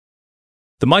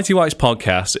The Mighty Whites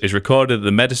podcast is recorded at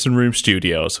the Medicine Room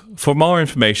Studios. For more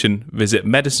information, visit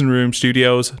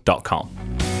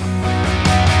medicineroomstudios.com.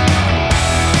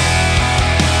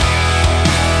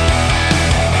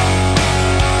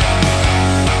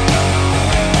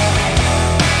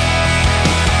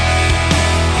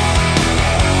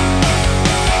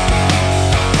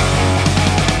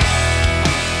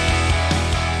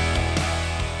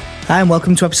 Hi and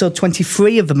welcome to episode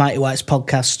 23 of the Mighty Whites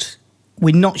podcast.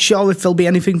 We're not sure if there'll be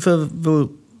anything for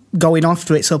going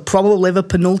after it, so probably the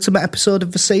penultimate episode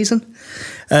of the season.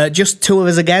 Just two of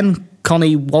us again.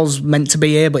 Connie was meant to be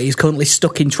here, but he's currently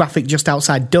stuck in traffic just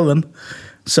outside Durham.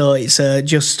 So it's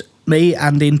just me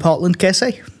and in Portland,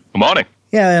 KC. Good morning.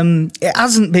 Yeah, it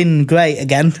hasn't been great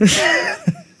again.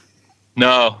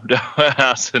 No, it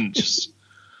hasn't. Just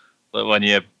when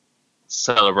you're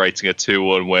celebrating a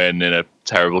 2-1 win in a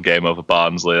terrible game over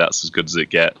Barnsley, that's as good as it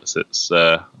gets. It's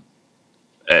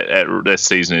this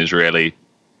season is really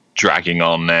dragging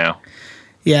on now.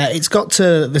 Yeah, it's got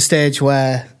to the stage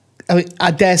where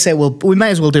I dare say we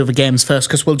may as well do the games first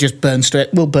because we'll just burn through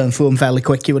them fairly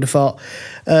quick. You would have thought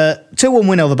 2-1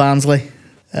 win over Barnsley.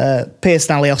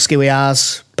 Pearson Alioski with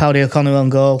ours, Paddy O'Connor on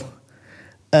goal.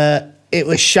 It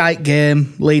was a shite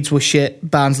game. Leeds were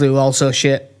shit. Barnsley were also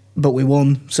shit, but we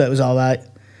won, so it was all right.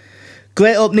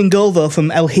 Great opening goal though from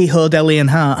El Hijo de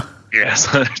Leonhardt. Yes,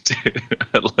 I do.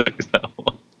 I like that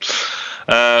one.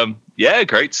 Yeah,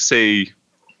 great to see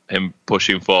him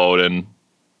pushing forward and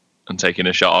taking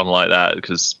a shot on like that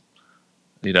because,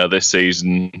 you know, this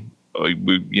season,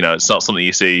 it's not something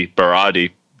you see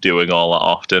Berardi doing all that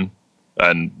often.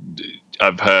 And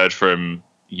I've heard from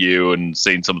you and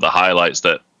seen some of the highlights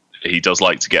that he does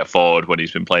like to get forward when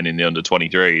he's been playing in the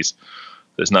under-23s.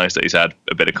 It's nice that he's had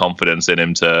a bit of confidence in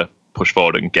him to push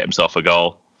forward and get himself a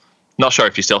goal. Not sure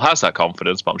if he still has that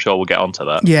confidence, but I'm sure we'll get onto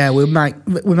that. Yeah, we might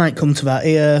come to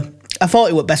that. I thought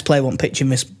he was best player on pitch in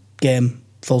this game,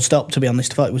 full stop, to be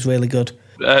honest. I thought it was really good.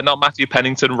 Not Matthew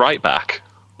Pennington right back.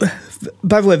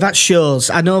 By the way, that shows,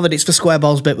 I know that it's the square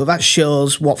balls bit, but that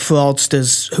shows what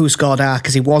fraudsters Who Scored are,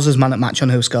 because he was his man at match on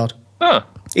Who Scored. Huh.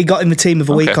 He got in the team of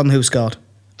the week on Who Scored.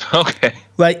 Okay.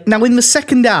 Right, now in the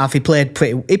second half he played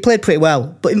pretty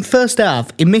well, but in the first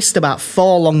half he missed about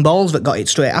 4 long balls that got it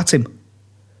straight at him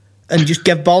and just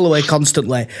gave ball away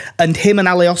constantly, and him and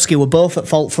Alioski were both at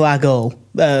fault for our goal.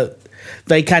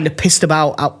 They kind of pissed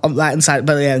about on the right hand side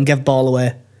and gave ball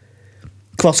away.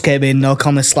 Cross came in,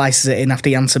 O'Connor slices it in after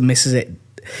Janssen misses it.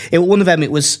 One of them,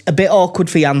 it was a bit awkward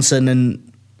for Janssen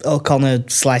and O'Connor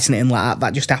slicing it in like that.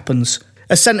 That just happens.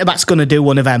 A centre-back's going to do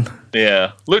one of them.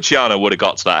 Yeah. Luciano would have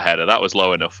got to that header. That was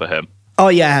low enough for him. Oh,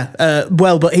 yeah.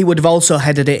 But he would have also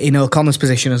headed it in O'Connor's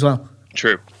position as well.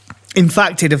 True. In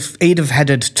fact, he'd have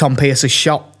headed Tom Pearce's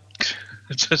shot.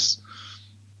 Just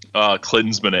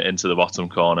Klinsmann it into the bottom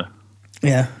corner.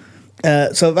 Yeah.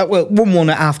 So that was 1-1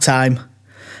 at half-time.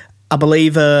 I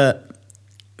believe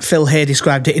Phil Hay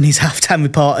described it in his half-time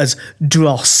report as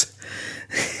dross.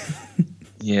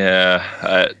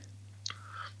 Yeah.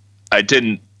 I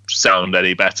didn't sound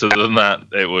any better than that.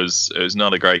 It was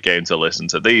not a great game to listen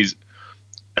to. These,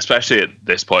 especially at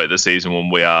this point of the season when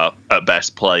we are at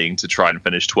best playing to try and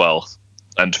finish 12th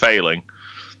and failing,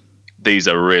 these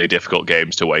are really difficult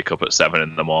games to wake up at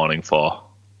 7 a.m. for.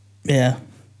 Yeah.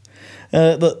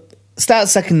 But start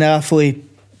second half, we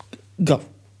got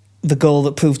the goal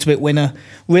that proved to be winner.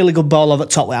 Really good ball over the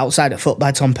top, outside at foot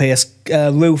by Tom Pearce.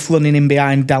 Roof running in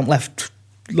behind down left,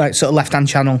 like sort of left-hand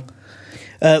channel.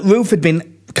 Roof had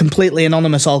been completely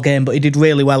anonymous all game, but he did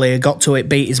really well here. Got to it,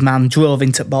 beat his man, drove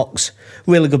into the box.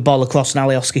 Really good ball across, and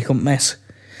Alioski couldn't miss.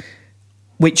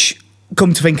 Which,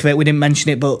 come to think of it, we didn't mention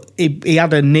it, but he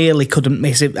had a nearly couldn't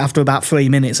miss it after about 3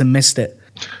 minutes and missed it.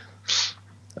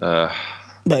 But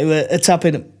a tap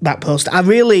in at back post. I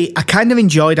kind of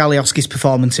enjoyed Alioski's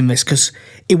performance in this because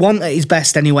he wasn't at his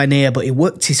best anywhere near, but he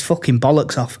worked his fucking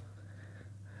bollocks off.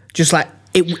 Just like,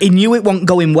 he knew it wasn't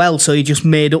going well, so he just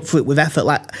made up for it with effort.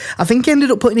 Like, I think he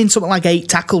ended up putting in something like 8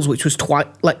 tackles, which was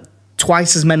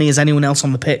twice as many as anyone else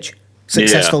on the pitch.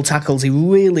 Successful tackles. He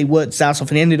really worked his ass off,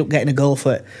 and he ended up getting a goal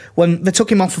for it. When they took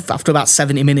him off after about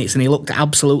 70 minutes, and he looked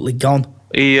absolutely gone.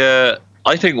 I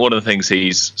think one of the things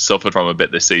he's suffered from a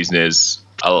bit this season is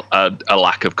a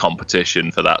lack of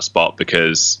competition for that spot,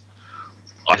 because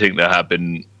I think there have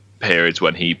been periods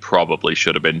when he probably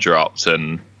should have been dropped,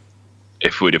 and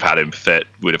if we'd have had him fit,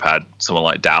 we'd have had someone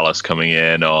like Dallas coming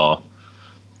in or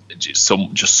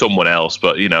just someone else.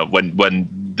 But, you know, when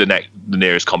the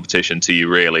nearest competition to you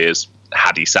really is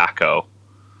Hadi Sacco,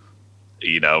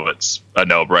 you know, it's a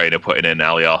no-brainer putting in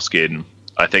Alioski. And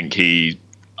I think he,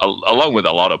 along with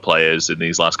a lot of players in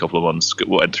these last couple of months,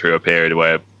 went through a period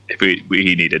where if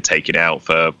he needed taking out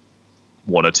for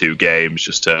 1 or 2 games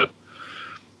just to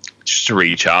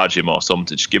recharge him or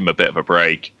something, just give him a bit of a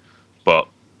break. But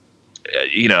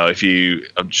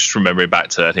I'm just remembering back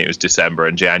to, I think it was December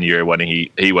and January when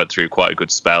he went through quite a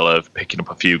good spell of picking up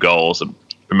a few goals, and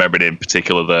remembering in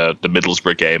particular the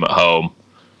Middlesbrough game at home.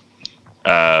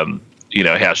 He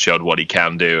has showed what he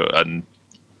can do, and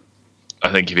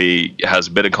I think if he has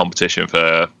a bit of competition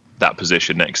for that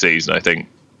position next season, I think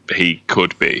he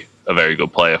could be a very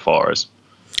good player for us.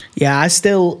 Yeah,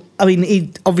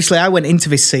 obviously I went into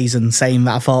this season saying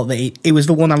that I thought that he was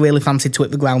the one I really fancied to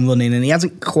hit the ground running, and he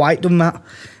hasn't quite done that,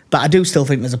 but I do still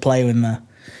think there's a player in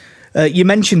there. You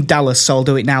mentioned Dallas, so I'll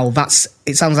do it now.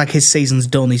 It sounds like his season's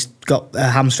done. He's got a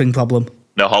hamstring problem.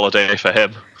 No holiday for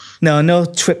him. No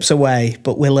trips away,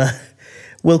 but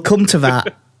we'll come to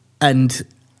that, and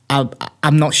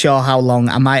I'm not sure how long.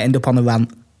 I might end up on a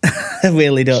rant. I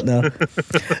really don't know.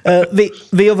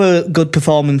 The other good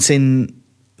performance in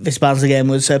this Barnsley game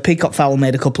was Peacock Farrell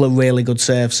made a couple of really good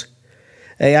saves.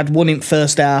 He had one in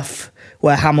first half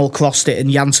where Hamill crossed it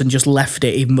and Janssen just left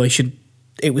it, even though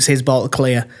it was his ball to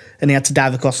clear, and he had to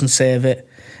dive across and save it.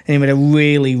 And he made a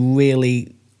really,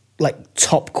 really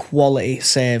top quality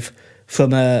save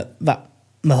from that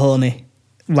Mahoney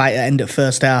right at the end of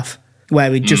first half,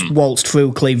 where he just waltzed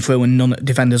through, clean through, and none of the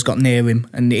defenders got near him,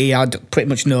 and he had pretty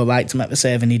much no right to make the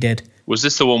save, and he did. Was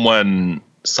this the one when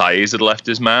Saiz had left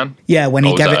his man? Yeah, when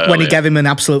he gave him an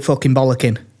absolute fucking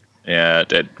bollocking. Yeah,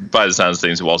 by the sounds of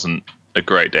things, it wasn't a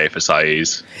great day for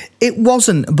Saiz. It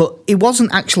wasn't, but it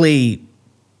wasn't actually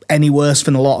any worse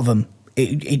than a lot of them.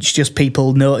 It's just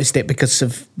people noticed it because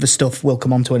of the stuff we'll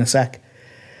come on to in a sec.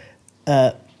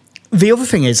 The other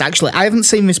thing is, actually, I haven't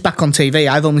seen this back on TV.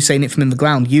 I've only seen it from in the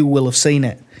ground. You will have seen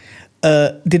it.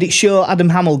 Did it show Adam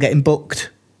Hamill getting booked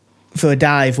for a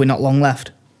dive with not long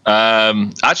left?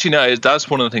 Actually, no, that's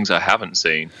one of the things I haven't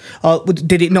seen. Or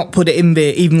did it not put it in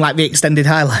the extended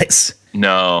highlights?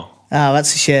 No. Oh,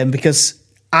 that's a shame, because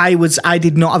I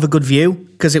did not have a good view,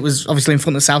 because it was obviously in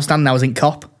front of the South Stand and I was in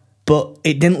cop, but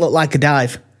it didn't look like a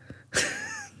dive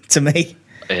to me.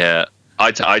 Yeah.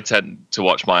 I tend to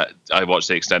watch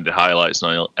the extended highlights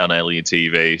on Alien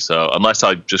TV, so unless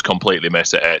I just completely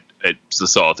miss it, it's the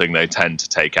sort of thing they tend to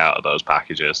take out of those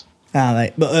packages.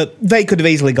 Right. But they could have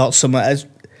easily got some,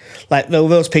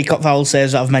 those Peacock Farrell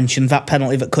saves that I've mentioned, that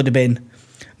penalty that could have been.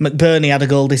 McBurney had a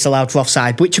goal disallowed for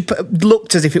offside, which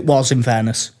looked as if it was, in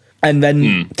fairness. And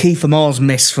then Kiefer Moore's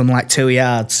miss from 2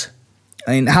 yards.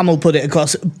 I mean, Hamill put it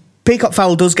across. Peacock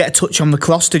Farrell does get a touch on the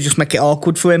cross to just make it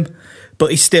awkward for him,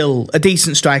 but he's still a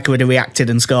decent striker, would have reacted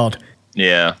and scored.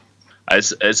 Yeah.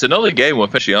 It's another game we're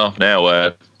finishing off now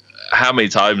where how many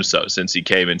times since he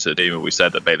came into the team have we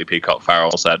said that Bailey Peacock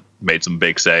Farrell made some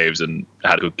big saves and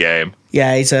had a good game?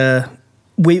 Yeah, he's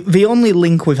the only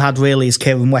link we've had really is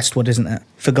Kieran Westwood, isn't it,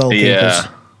 for goalkeepers?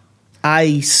 Yeah.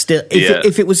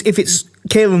 If it's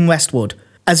Kieran Westwood,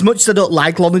 as much as I don't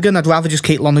like Lonergan, I'd rather just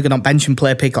keep Lonergan on bench and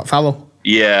play Peacock Farrell.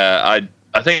 Yeah,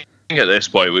 I think at this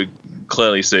point we're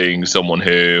clearly seeing someone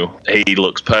who he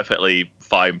looks perfectly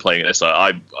fine playing at this.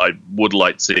 I would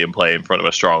like to see him play in front of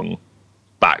a strong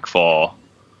back four.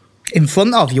 In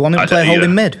front of? You want him to play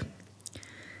holding mid?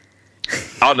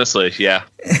 Honestly, yeah.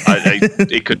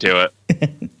 He could do it.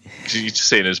 You just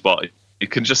see in his body. You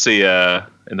can just see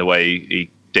in the way he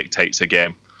dictates a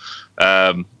game.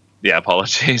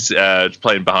 Apologies.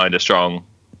 Playing behind a strong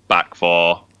back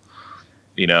four,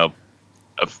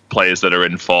 of players that are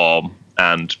in form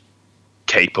and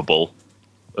capable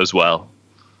as well.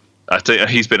 I think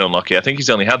he's been unlucky. I think he's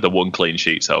only had the one clean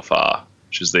sheet so far,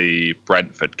 which is the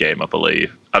Brentford game, I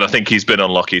believe. And I think he's been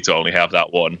unlucky to only have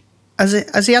that one.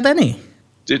 Has he had any?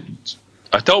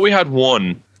 I thought we had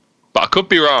one, but I could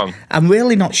be wrong. I'm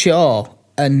really not sure.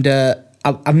 And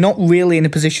I'm not really in a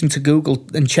position to Google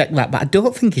and check that, but I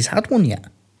don't think he's had one yet.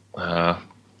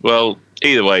 Well,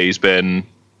 either way, he's been...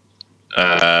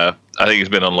 I think he's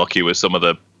been unlucky with some of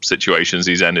the situations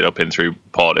he's ended up in through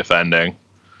poor defending.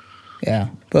 Yeah,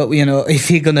 but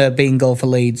if you're going to be in goal for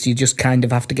Leeds, you just kind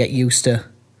of have to get used to...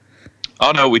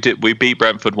 Oh no, we did. We beat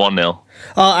Brentford 1-0.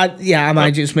 Oh, I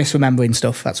might just misremembering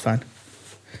stuff. That's fine.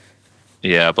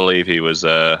 Yeah, I believe he was...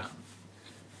 Oh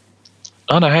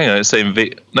no, hang on. It's saying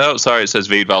No, sorry, it says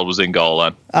Wiedwald was in goal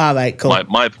then. All right, cool.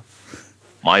 My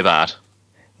bad.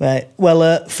 Right.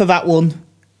 Well, for that one,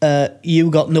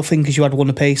 you got nothing because you had one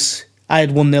apiece. I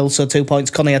had 1-0, so 2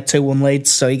 points. Connie had 2-1 Leeds,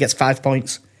 so he gets 5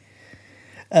 points.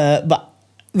 But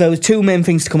there were two main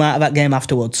things to come out of that game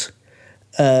afterwards.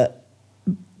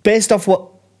 Based off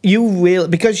what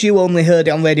because you only heard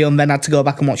it on radio and then had to go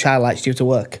back and watch highlights due to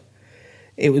work,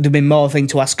 it would have been more of a thing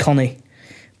to ask Connie.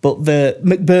 But the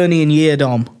McBurney and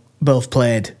Yeardom both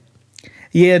played,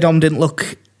 Dom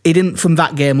didn't from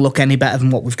that game look any better than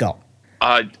what we've got.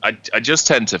 I just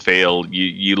tend to feel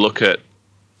you look at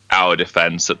our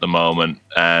defence at the moment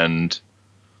and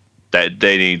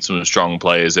they need some strong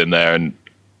players in there, and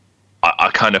I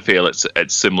kind of feel it's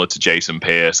similar to Jason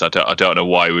Pearce. I don't know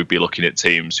why we'd be looking at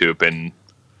teams who have been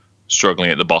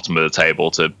struggling at the bottom of the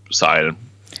table to sign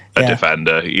a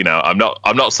defender. You know, I'm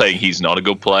not saying he's not a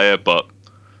good player, but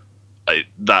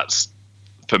that's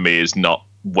for me is not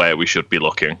where we should be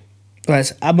looking.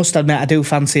 Right, I must admit I do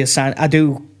fancy a sign. I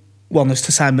do want us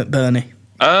to sign McBurney.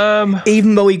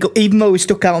 Even though he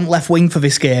stuck out on left wing for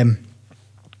this game,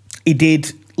 he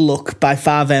did look by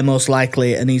far their most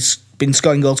likely, and he's been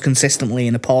scoring goals consistently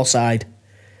in a poor side.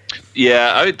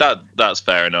 Yeah, that's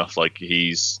fair enough. Like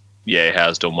he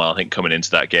has done well. I think coming into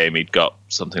that game, he'd got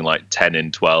something like 10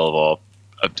 in 12, or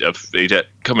he'd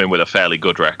come in with a fairly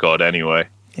good record anyway.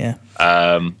 Yeah.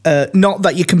 Not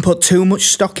that you can put too much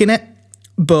stock in it,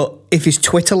 but if his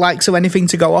Twitter likes or anything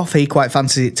to go off, he quite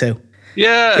fancies it too.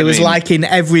 Yeah, it was liking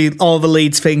all the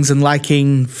Leeds things and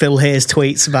liking Phil Hayes'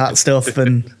 tweets about stuff.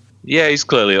 And yeah, he's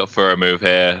clearly up for a move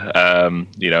here.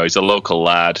 He's a local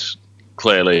lad.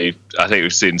 Clearly, I think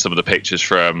we've seen some of the pictures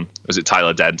from, was it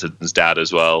Tyler Denton's dad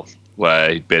as well,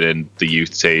 where he'd been in the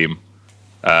youth team.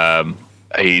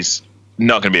 He's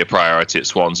not going to be a priority at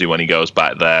Swansea when he goes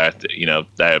back there. You know,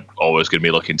 they're always going to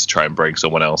be looking to try and bring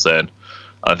someone else in.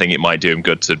 I think it might do him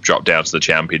good to drop down to the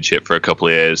Championship for a couple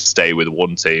of years, stay with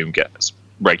one team, get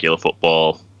regular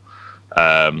football.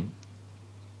 And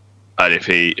if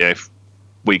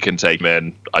we can take him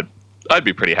in, I'd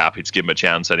be pretty happy to give him a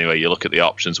chance anyway. You look at the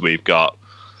options we've got.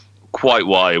 Quite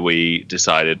why we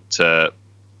decided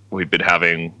we've been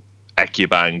having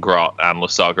Ekuban, Grot and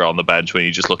Lasogga on the bench when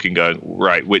you're just looking going,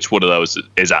 right, which one of those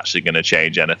is actually going to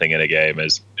change anything in a game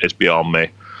is beyond me.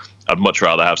 I'd much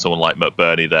rather have someone like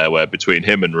McBurney there, where between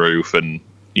him and Roof and,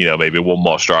 maybe one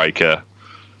more striker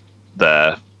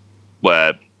there,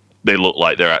 where they look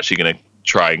like they're actually going to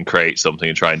try and create something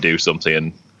and try and do something.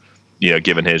 And,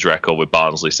 given his record with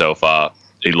Barnsley so far,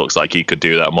 he looks like he could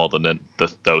do that more than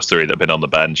those three that have been on the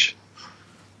bench.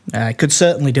 I could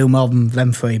certainly do more than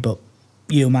them three, but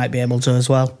you might be able to as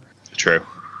well. True.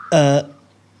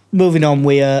 Moving on,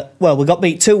 we got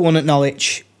beat 2-1 at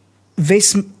Norwich.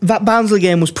 That Barnsley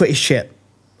game was pretty shit.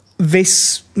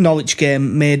 This Norwich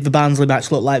game made the Barnsley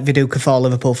match look like Viduka 4,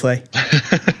 Liverpool 3.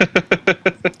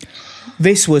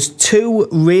 This was two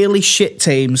really shit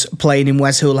teams playing in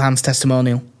Wes Hoolahan's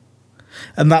testimonial.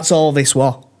 And that's all this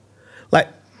was. Like,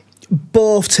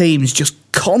 both teams just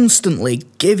constantly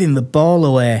giving the ball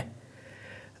away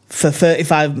for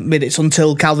 35 minutes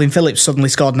until Calvin Phillips suddenly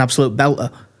scored an absolute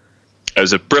belter. It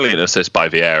was a brilliant assist by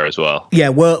Vieira as well. Yeah,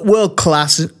 world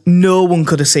class. No one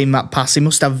could have seen that pass. He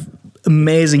must have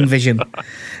amazing vision.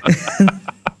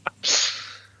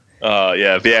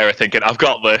 Yeah, Vieira thinking, I've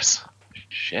got this.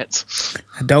 Shit.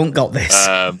 I don't got this.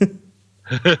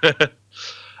 That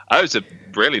was a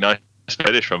really nice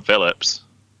finish from Phillips.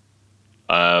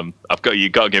 You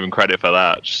got to give him credit for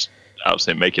that. Just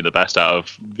absolutely making the best out of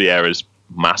Vieira's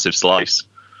massive slice.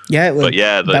 Yeah, it was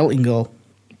a belting goal.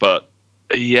 But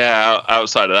yeah,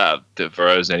 outside of that, for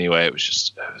us anyway, it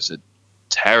was a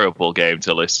terrible game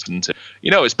to listen to.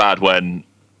 It's bad when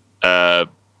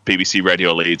BBC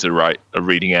Radio Leeds are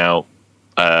reading out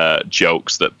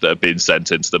jokes that have been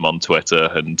sent into them on Twitter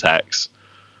and text,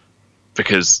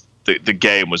 because the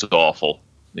game was awful.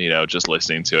 Just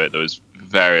listening to it, there was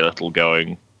very little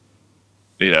going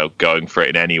for it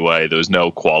in any way. There was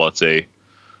no quality.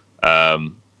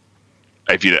 And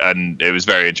it was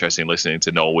very interesting listening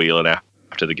to Noel Whelan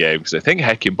after the game, because I think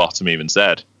Heckingbottom even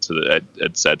said to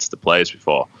the players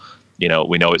before, we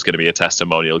know it's going to be a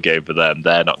testimonial game for them.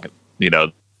 They're not,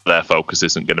 their focus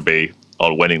isn't going to be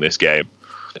on winning this game.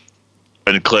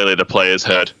 And clearly the players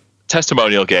heard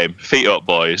testimonial game, feet up,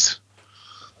 boys.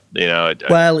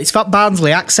 Well, it's that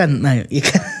Barnsley accent now.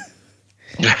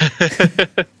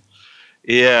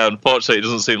 Yeah, unfortunately, it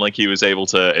doesn't seem like he was able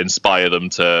to inspire them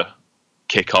to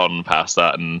kick on past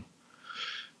that. And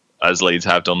as Leeds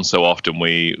have done so often,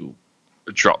 we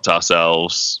dropped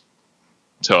ourselves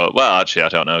to, well, actually, I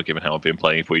don't know, given how I've been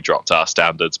playing, if we dropped our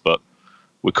standards, but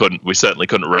we certainly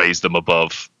couldn't raise them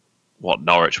above what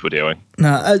Norwich were doing.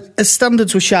 No, as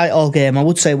standards were shite all game, I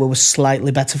would say we were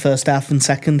slightly better first half than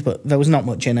second, but there was not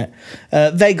much in it.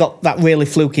 They got that really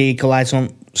fluky equaliser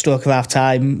on stroke of half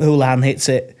time. Hoolahan hits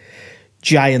it.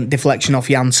 Giant deflection off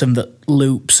Janssen that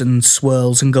loops and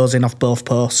swirls and goes in off both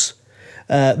posts.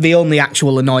 The only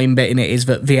actual annoying bit in it is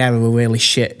that Vieira were really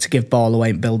shit to give ball away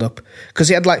and build up, because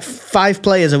he had like 5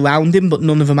 players around him, but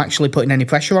none of them actually putting any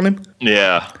pressure on him.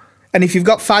 Yeah. And if you've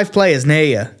got 5 players near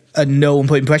you and no one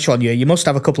putting pressure on you, you must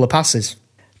have a couple of passes.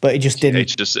 But he just didn't.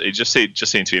 He just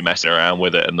seemed to be messing around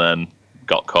with it, and then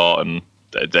got caught, and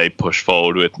they pushed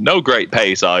forward with no great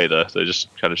pace either. They just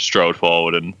kind of strode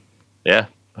forward, and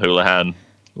Houlihan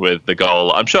with the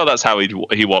goal. I'm sure that's how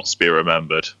he wants to be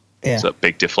remembered. Yeah. It's a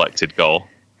big deflected goal.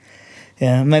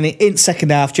 Yeah, and then in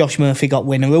second half, Josh Murphy got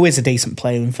winner, who is a decent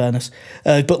player in fairness.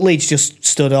 But Leeds just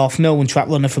stood off. No one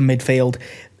tracked runner from midfield.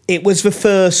 It was the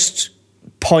first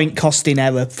point-costing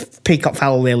error. Peacock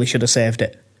Farrell really should have saved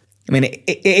it. I mean,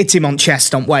 it hit him on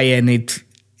chest on way in.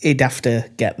 He'd have to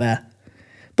get there.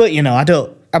 But,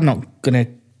 I'm not going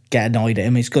to get annoyed at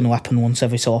him. It's going to happen once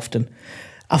every so often.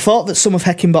 I thought that some of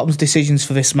Heckingbottom's decisions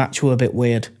for this match were a bit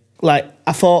weird. Like,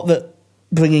 I thought that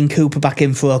bringing Cooper back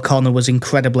in for O'Connor was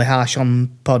incredibly harsh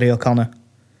on Paddy O'Connor.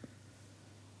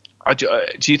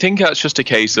 Do you think that's just a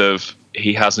case of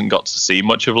he hasn't got to see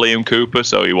much of Liam Cooper,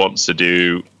 so he wants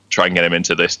to try and get him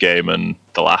into this game and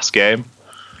the last game?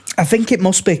 I think it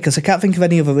must be, because I can't think of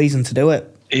any other reason to do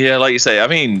it. Yeah, like you say, I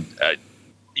mean,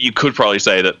 you could probably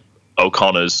say that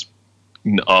O'Connor's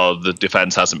the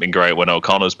defence hasn't been great when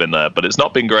O'Connor's been there, but it's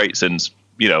not been great since,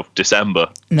 December.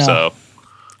 No. So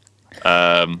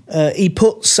he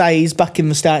put Saiz back in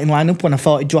the starting lineup when I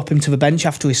thought he'd drop him to the bench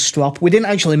after his strop. We didn't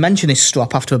actually mention his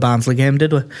strop after the Barnsley game,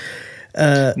 did we?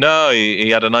 No, he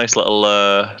had a nice little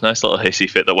hissy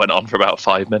fit that went on for about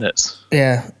 5 minutes.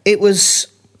 Yeah, it was.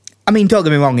 I mean, don't get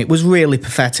me wrong, it was really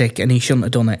pathetic, and he shouldn't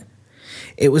have done it.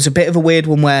 It was a bit of a weird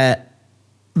one where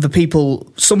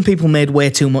some people made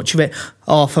way too much of it.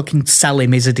 Oh, fucking sell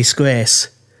him is a disgrace,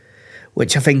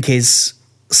 which I think is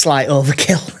slight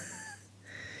overkill.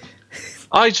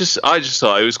 I just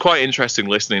thought it was quite interesting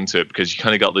listening to it, because you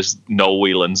kind of got this Noel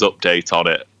Whelan's update on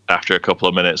it after a couple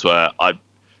of minutes where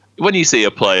when you see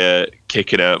a player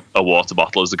kicking a water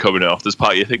bottle as they're coming off, there's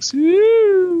part of you thinks,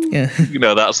 Yeah.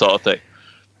 That sort of thing.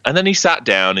 And then he sat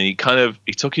down and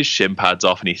he took his shin pads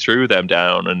off and he threw them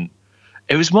down, and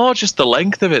it was more just the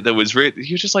length of it that was really,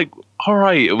 you're just like, all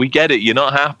right, we get it, you're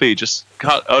not happy, just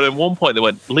can't. And at one point they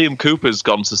went, Liam Cooper's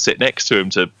gone to sit next to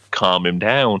him to calm him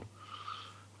down.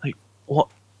 Like, what?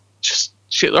 Just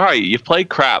shit, all right, you've played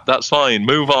crap, that's fine,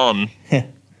 move on.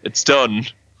 It's done.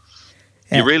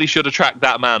 Yeah. You really should have tracked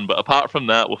that man, but apart from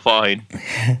that, we're fine.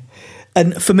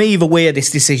 And for me, the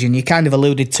weirdest decision, you kind of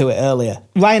alluded to it earlier.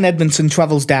 Ryan Edmondson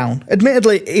travels down.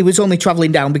 Admittedly, he was only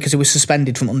travelling down because he was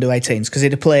suspended from under-18s, because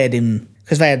he'd have played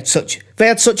because they had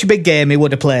such a big game, he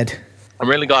would have played. I'm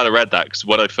really glad I read that, because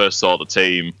when I first saw the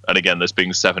team, and again, this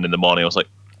being 7 a.m, I was like,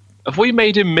 have we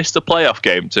made him miss the playoff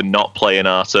game to not play in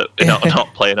our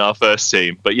not play in our first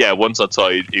team? But yeah, once I saw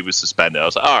he was suspended, I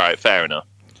was like, all right, fair enough.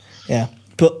 Yeah,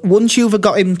 but once you've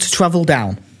got him to travel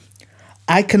down,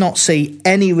 I cannot see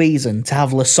any reason to have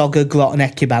Lasogga, Grot and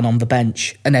Ekuban on the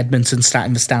bench and Edmondson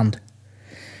starting the stand.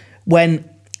 When,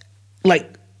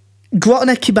 Grot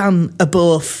and Ekuban are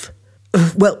both,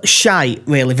 shite,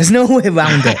 really. There's no way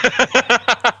around it.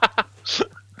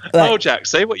 Jack,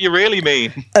 say what you really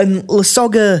mean. And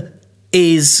Lasogga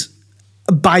is,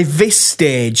 by this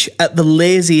stage, at the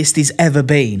laziest he's ever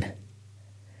been.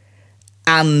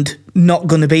 And not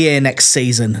going to be here next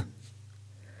season.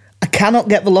 I cannot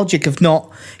get the logic of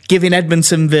not giving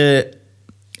Edmondson the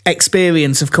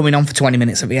experience of coming on for 20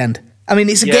 minutes at the end. I mean,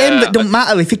 it's a game that don't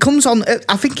matter. If he comes on,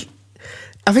 I think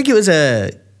it was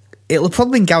it'll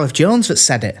probably been Gareth Jones that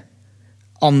said it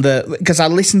because I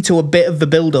listened to a bit of the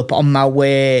build-up on my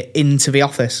way into the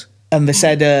office. And they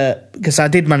said, because I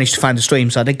did manage to find a stream,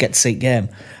 so I did get to see the game.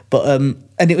 But,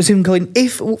 and it was him going,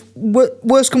 if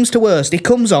worst comes to worst, he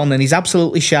comes on and he's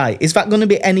absolutely shy. Is that going to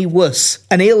be any worse?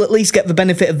 And he'll at least get the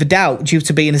benefit of the doubt due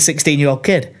to being a 16-year-old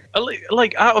kid.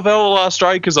 Like, out of all our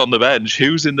strikers on the bench,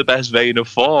 who's in the best vein of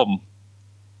form?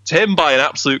 It's him by an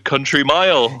absolute country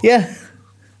mile. Yeah.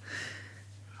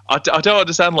 I don't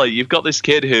understand, you've got this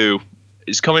kid who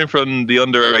is coming from the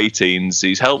under-18s.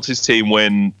 He's helped his team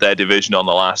win their division on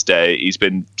the last day. He's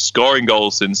been scoring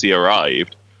goals since he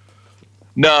arrived.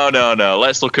 No.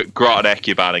 Let's look at Grot and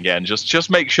Ekuban again. Just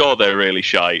make sure they're really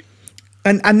shite.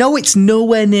 And I know it's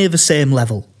nowhere near the same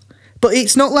level, but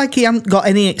it's not like he hasn't got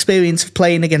any experience of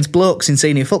playing against blokes in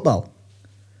senior football.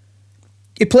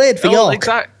 He played for York.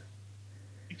 Exactly.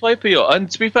 He played for York. And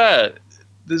to be fair,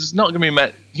 there's not going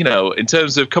to be, in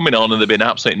terms of coming on and there being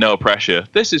absolutely no pressure.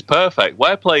 This is perfect.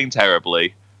 We're playing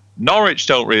terribly. Norwich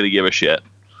don't really give a shit.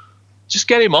 Just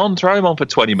get him on, throw him on for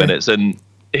 20 minutes, and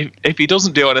if he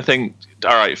doesn't do anything,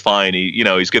 all right, fine.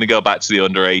 He's going to go back to the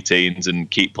under-18s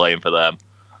and keep playing for them.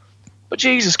 But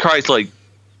Jesus Christ,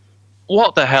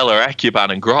 what the hell are Ekuban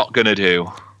and Grot going to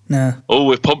do? No. Oh,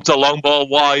 we've pumped a long ball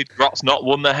wide. Grot's not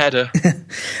won the header.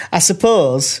 I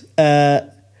suppose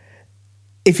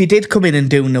if he did come in and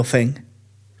do nothing,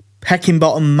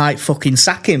 Heckingbottom might fucking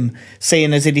sack him,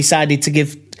 seeing as he decided to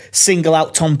single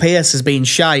out Tom Pearce as being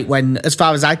shite when, as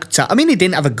far as I could tell, I mean, he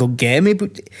didn't have a good game.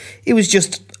 He was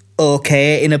just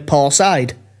okay in a poor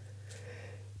side.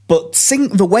 But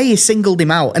the way he singled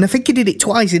him out, and I think he did it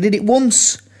twice. He did it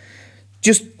once,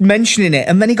 just mentioning it,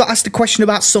 and then he got asked a question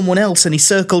about someone else, and he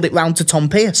circled it round to Tom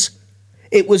Pearce.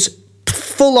 It was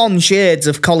full-on shades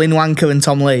of Colin Wanker and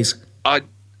Tom Lees. I'm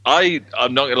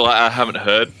not going to lie, I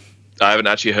haven't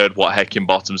actually heard what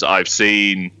Heckingbottom's. I've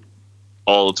seen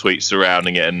all the tweets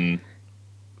surrounding it and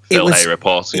Phil Hay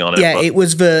reporting on it. Yeah, it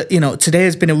was today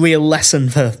has been a real lesson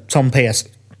for Tom Pearce.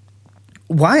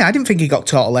 Why? I didn't think he got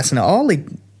taught a lesson at all.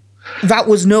 That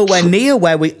was nowhere near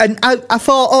where and I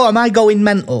thought, am I going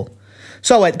mental?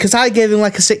 So, because I gave him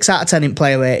like a 6 out of 10 in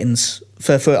player ratings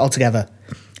for it altogether.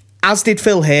 As did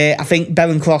Phil Hay. I think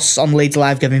Beren Cross on Leeds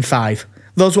Live gave him 5.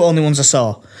 Those were the only ones I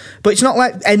saw. But it's not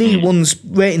like anyone's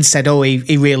ratings said,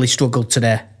 he really struggled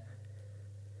today.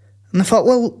 And I thought,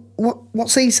 well,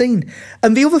 what's he seen?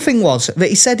 And the other thing was that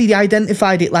he said he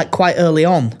identified it like quite early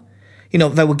on.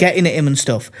 They were getting at him and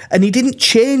stuff. And he didn't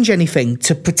change anything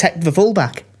to protect the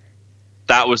fullback.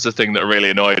 That was the thing that really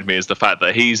annoyed me, is the fact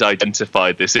that he's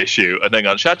identified this issue and then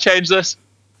gone, should I change this?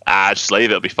 Just leave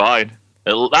it, it'll be fine.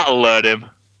 That'll learn him.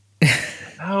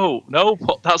 No,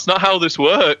 that's not how this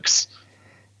works.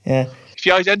 Yeah. If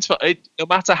you identify it, no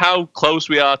matter how close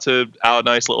we are to our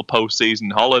nice little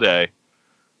post-season holiday,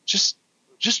 just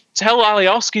tell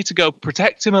Alioski to go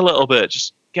protect him a little bit.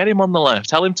 Just get him on the left.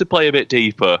 Tell him to play a bit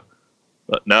deeper.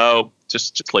 But no,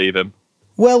 just leave him.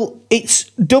 Well, it's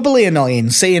doubly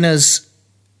annoying, seeing as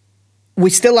we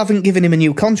still haven't given him a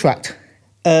new contract.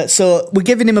 So we're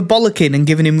giving him a bollocking and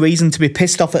giving him reason to be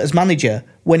pissed off at his manager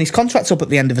when his contract's up at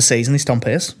the end of the season. Is Tom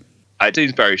Pearce? It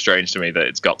seems very strange to me that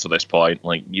it's got to this point.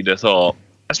 Like, you'd have thought,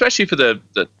 especially for the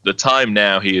time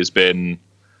now he has been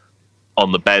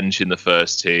on the bench in the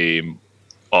first team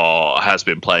or has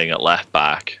been playing at left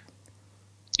back,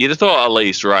 you'd have thought at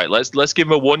least, right, let's give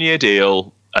him a 1-year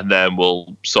deal and then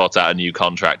we'll sort out a new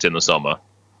contract in the summer.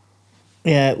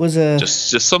 Yeah, it was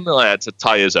just something like that to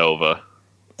tie us over.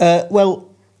 Well,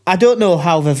 I don't know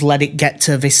how they've let it get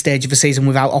to this stage of the season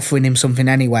without offering him something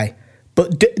anyway.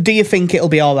 But do you think it'll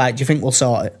be all right? Do you think we'll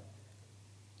sort it?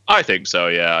 I think so,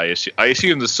 yeah. I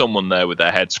assume there's someone there with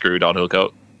their head screwed on who'll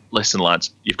go, listen,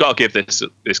 lads, you've got to give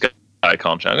this guy a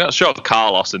contract. I'm not sure if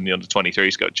Carlos in the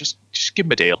under-23s go, just give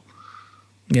him a deal.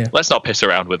 Yeah. Let's not piss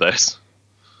around with this.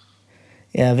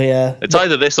 Yeah, it's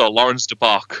either this or Lawrence de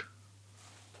Bock.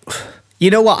 You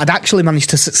know what? I'd actually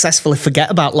managed to successfully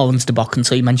forget about Lawrence de Bock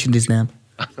until you mentioned his name.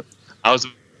 I was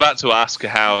about to ask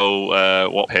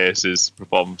what Pearce's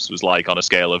performance was like on a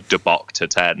scale of de Bock to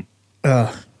 10.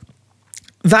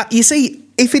 That, you see,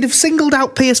 if he'd have singled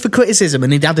out Pearce for criticism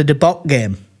and he'd had a de Bock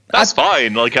game, that's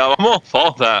fine. Like, I'm all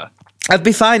for that. I'd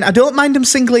be fine. I don't mind them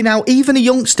singling out even a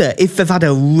youngster if they've had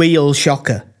a real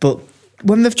shocker. But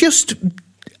when they've just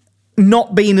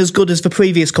not been as good as the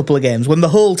previous couple of games, when the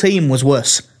whole team was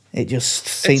worse, it just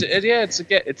seems...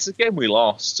 It's a game we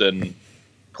lost, and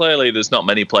clearly there's not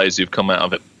many players who've come out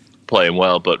of it playing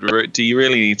well, but do you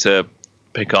really need to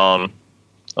pick on,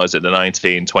 the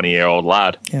 19, 20-year-old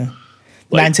lad? Yeah.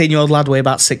 19-year-old lad with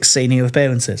about 6 senior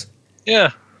appearances.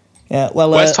 Yeah. Yeah,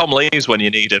 well... Where's Tom Lees when you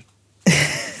need him?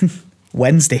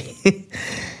 Wednesday.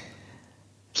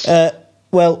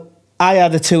 Well, I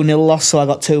had a 2-0 loss, so I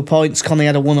got 2 points. Connie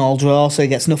had a 1-1 draw, so he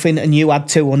gets nothing, and you had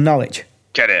 2 on Norwich.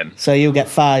 Get in. So you get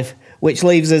 5, which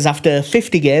leaves us after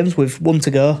 50 games with 1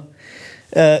 to go.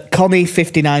 Connie,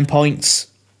 59 points.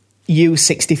 You,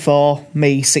 64.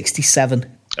 Me,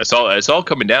 67. It's all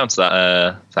coming down to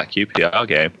that QPR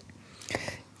game.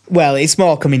 Well, it's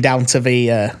more coming down to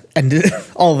the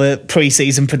all the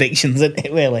pre-season predictions, isn't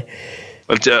it, really?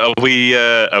 But are we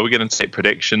going to take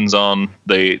predictions on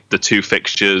the 2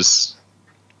 fixtures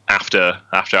after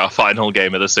our final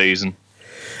game of the season?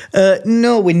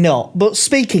 No, we're not. But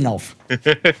speaking of,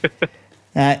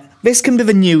 this can be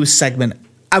the news segment.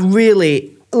 I'm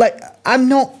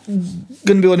not going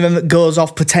to be one of them that goes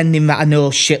off pretending that I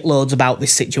know shitloads about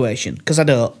this situation, because I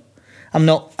don't. I'm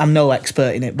no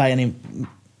expert in it by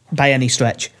any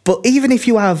stretch. But even if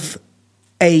you have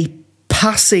a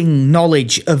passing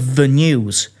knowledge of the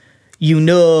news, you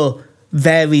know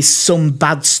there is some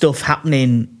bad stuff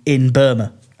happening in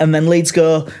Burma. And then Leeds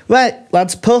go, right,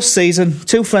 lads, post-season,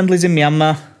 2 friendlies in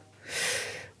Myanmar.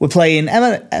 We're playing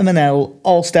MNL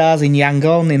All-Stars in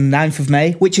Yangon in 9th of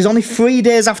May, which is only 3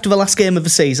 days after the last game of the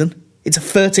season. It's a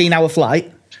 13-hour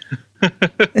flight.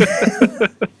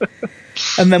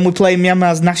 And then we're playing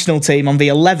Myanmar's national team on the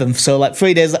 11th. So, like,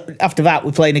 3 days after that,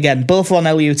 we're playing again. Both are on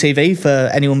LUTV for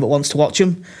anyone that wants to watch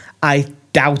them. I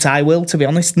doubt I will, to be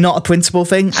honest. Not a principal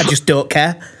thing. I just don't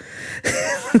care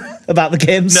about the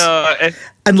games. No.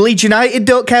 And Leeds United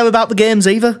don't care about the games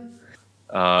either.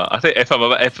 I think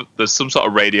if there's some sort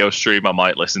of radio stream, I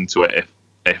might listen to it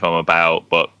if I'm about.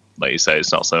 But like you say,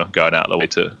 it's not so going out of the way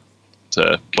to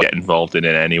get involved in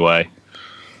it anyway.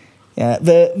 Yeah,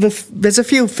 there's a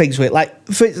few things with it. Like,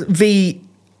 the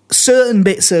certain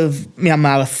bits of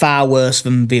Myanmar are far worse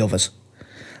than the others.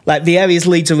 Like, the areas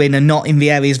Leeds are in are not in the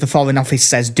areas the Foreign Office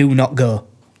says do not go.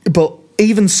 But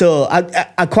even so,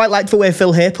 I quite liked the way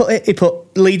Phil Hay put it. He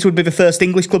put Leeds would be the first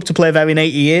English club to play there in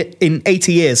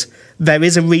 80 years. There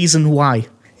is a reason why.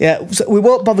 Yeah, so we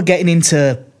won't bother getting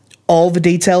into all the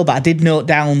detail, but I did note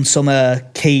down some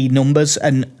key numbers,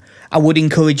 and I would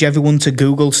encourage everyone to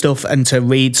Google stuff and to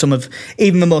read some of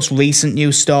even the most recent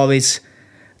news stories.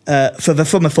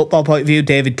 From a football point of view,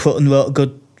 David Prutton wrote a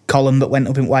good column that went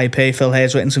up in YP. Phil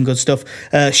Hay's written some good stuff.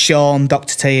 Sean,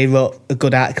 Dr. T, wrote a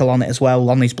good article on it as well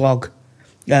on his blog.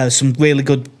 Some really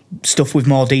good stuff with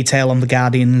more detail on The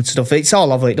Guardian and stuff. It's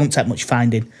all over it, don't take much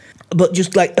finding. But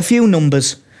just like a few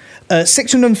numbers.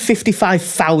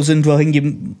 655,000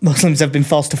 Rohingya Muslims have been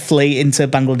forced to flee into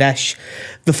Bangladesh.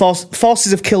 The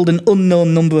forces have killed an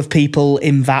unknown number of people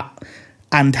in that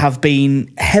and have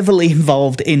been heavily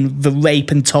involved in the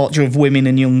rape and torture of women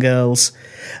and young girls.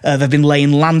 They've been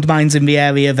laying landmines in the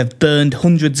area. They've burned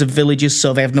hundreds of villages,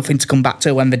 so they have nothing to come back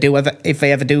to when if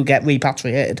they ever do get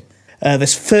repatriated.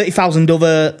 There's 30,000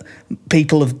 other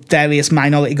people of various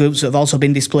minority groups that have also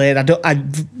been displaced. I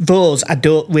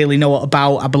don't really know what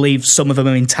about. I believe some of them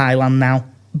are in Thailand now.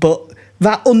 But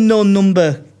that unknown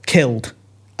number killed.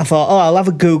 I thought, I'll have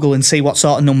a Google and see what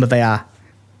sort of number they are.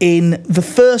 In the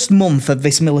first month of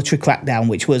this military crackdown,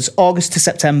 which was August to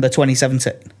September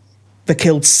 2017, they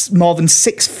killed more than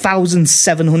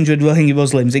 6,700 Rohingya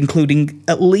Muslims, including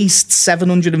at least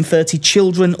 730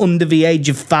 children under the age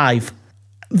of 5.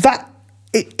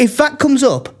 If that comes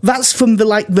up, that's from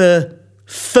the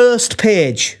first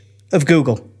page of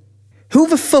Google. Who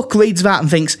the fuck reads that and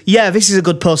thinks, yeah, this is a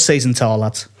good post-season tour,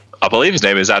 lads? I believe his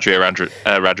name is Adria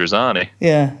Radrazani.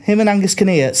 Yeah, him and Angus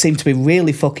Kinnear seem to be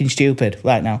really fucking stupid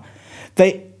right now.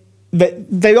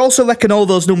 They also reckon all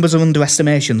those numbers are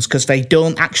underestimations because they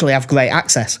don't actually have great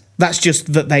access. That's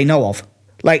just that they know of.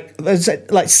 Like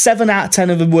 7 out of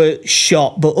 10 of them were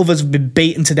shot, but others have been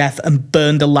beaten to death and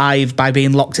burned alive by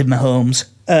being locked in their homes.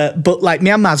 But like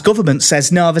Myanmar's government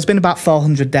says, no, there's been about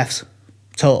 400 deaths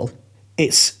total.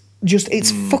 It's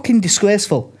fucking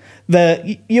disgraceful.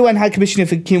 The UN High Commissioner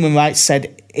for Human Rights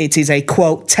said it is a,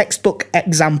 quote, textbook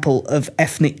example of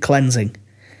ethnic cleansing.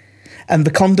 And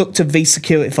the conduct of these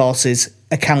security forces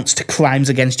accounts to crimes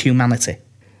against humanity.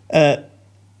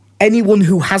 Anyone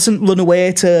who hasn't run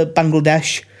away to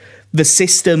Bangladesh, the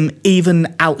system,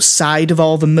 even outside of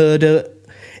all the murder,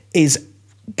 is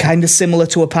kind of similar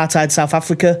to apartheid South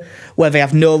Africa, where they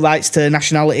have no rights to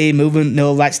nationality, movement,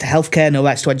 no rights to healthcare, no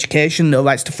rights to education, no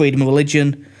rights to freedom of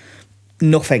religion,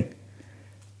 nothing.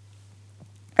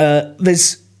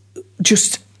 There's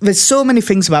so many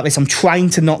things about this. I'm trying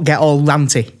to not get all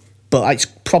ranty, but it's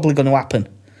probably going to happen.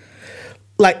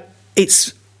 Like,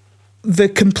 it's the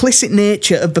complicit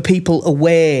nature of the people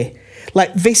away.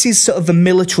 Like, this is sort of the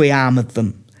military arm of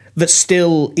them that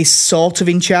still is sort of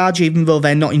in charge, even though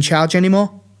they're not in charge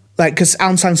anymore. Like, because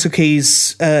Aung San Suu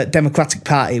Kyi's Democratic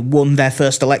Party won their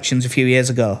first elections a few years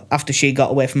ago after she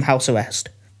got away from house arrest.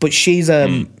 But she's,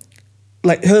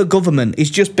 like, her government is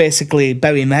just basically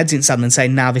burying their heads in sand and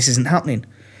saying, nah, this isn't happening.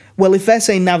 Well, if they're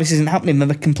saying, nah, this isn't happening, then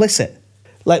they're complicit.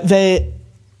 Like,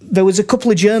 there was a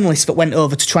couple of journalists that went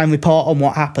over to try and report on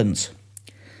what happens.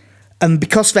 And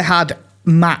because they had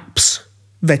maps,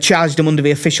 they charged them under the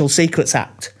Official Secrets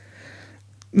Act.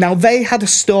 Now, they had a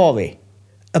story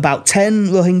about 10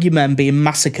 Rohingya men being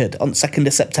massacred on 2nd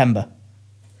of September.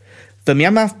 The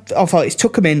Myanmar authorities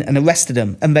took them in and arrested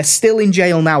them, and they're still in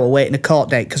jail now awaiting a court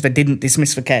date because they didn't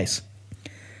dismiss the case.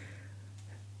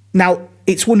 Now,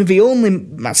 it's one of the only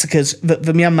massacres that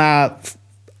the Myanmar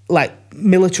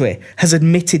military has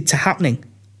admitted to happening.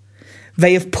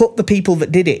 They have put the people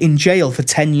that did it in jail for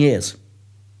 10 years.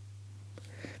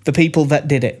 The people that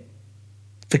did it,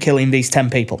 for killing these 10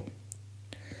 people.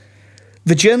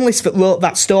 The journalists that wrote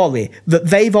that story, that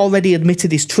they've already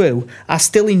admitted is true, are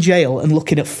still in jail and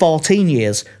looking at 14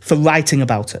 years for writing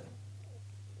about it.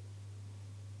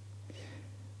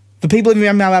 The people in the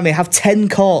Myanmar army have 10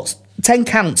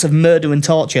 counts of murder and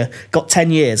torture, got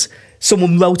 10 years.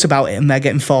 Someone wrote about it and they're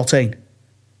getting 14.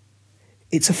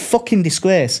 It's a fucking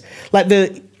disgrace. Like,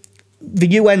 the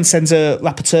UN sends a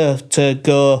rapporteur to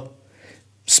go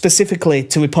specifically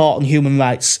to report on human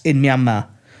rights in Myanmar.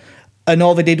 And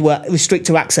all they did was restrict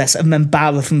her access and then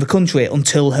bar her from the country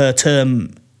until her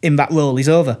term in that role is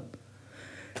over.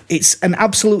 It's an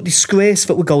absolute disgrace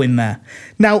that we're going there.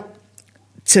 Now,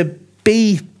 to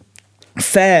be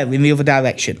fair in the other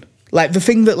direction, like the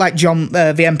thing that like the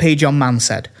MP John Mann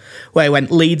said, where he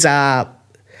went, Leeds are...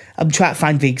 I'm trying to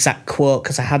find the exact quote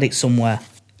because I had it somewhere.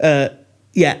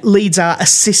 Leeds are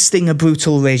assisting a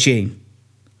brutal regime.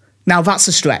 Now, that's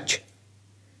a stretch.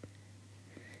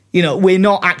 You know, we're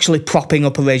not actually propping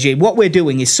up a regime. What we're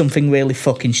doing is something really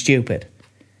fucking stupid.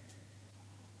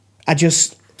 I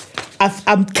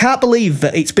can't believe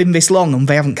that it's been this long and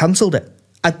they haven't cancelled it.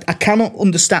 I cannot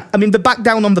understand. I mean, they backed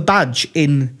down on the badge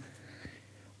in,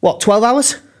 12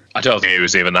 hours? I don't think it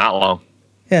was even that long.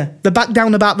 Yeah, they backed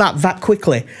down about that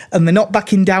quickly, and they're not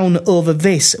backing down over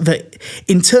this. That,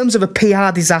 in terms of a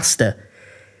PR disaster,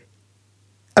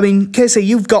 I mean, Casey,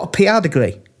 you've got a PR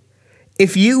degree.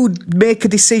 If you make a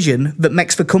decision that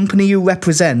makes the company you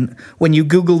represent, when you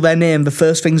Google their name, the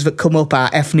first things that come up are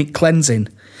ethnic cleansing,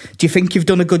 do you think you've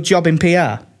done a good job in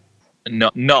PR?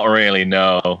 No, not really,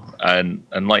 no. And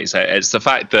like you say, it's the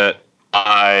fact that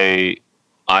I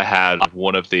had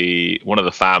one of the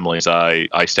families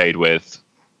I stayed with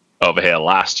over here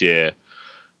last year.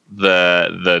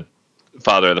 The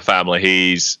father of the family,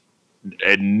 he's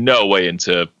in no way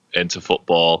into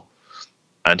football,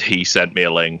 and he sent me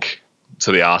a link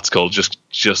to the article,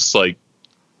 just like,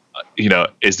 you know,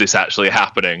 is this actually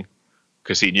happening?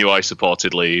 Because he knew I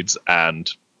supported Leeds,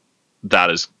 and that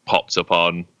has popped up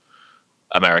on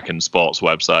American sports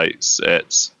websites.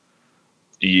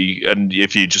 And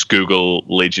if you just Google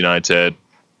Leeds United,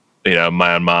 you know,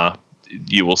 Myanmar,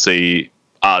 you will see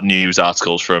news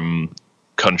articles from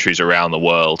countries around the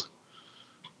world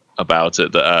about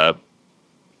it that are,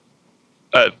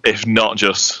 if not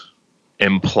just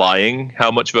implying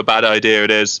how much of a bad idea it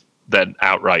is, then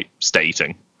outright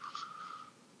stating.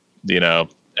 You know,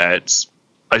 it's.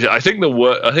 I think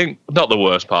not the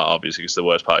worst part, obviously, because the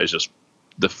worst part is just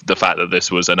the fact that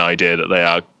this was an idea that they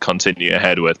are continuing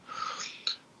ahead with.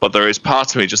 But there is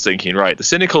part of me just thinking, right, the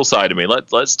cynical side of me,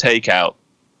 let's take out,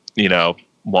 you know,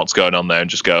 what's going on there and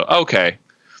just go, okay,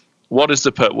 what are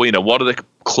the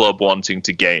club wanting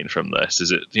to gain from this?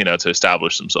 Is it, you know, to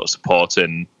establish some sort of support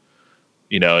in,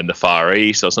 you know, in the Far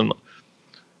East or something?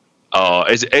 Or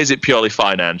is it purely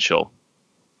financial?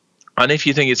 And if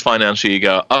you think it's financial, you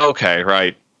go, okay,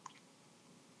 right,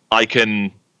 I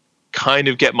can kind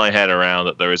of get my head around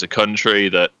that there is a country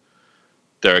that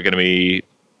there are going to be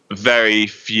very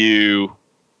few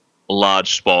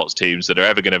large sports teams that are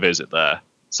ever going to visit there.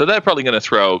 So they're probably going to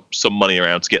throw some money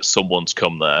around to get someone to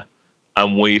come there.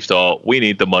 And we've thought, we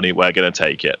need the money, we're going to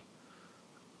take it.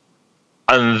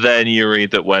 And then you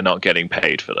read that we're not getting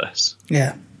paid for this.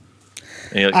 Yeah.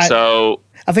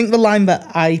 I think the line that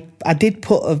I did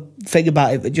put a thing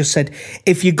about it that just said,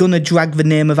 if you're going to drag the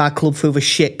name of our club through the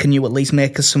shit, can you at least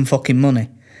make us some fucking money?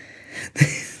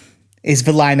 Is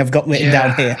the line I've got written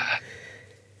down here.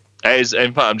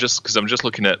 In fact, I'm just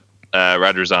looking at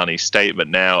Radrizzani's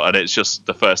statement now, and it's just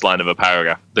the first line of a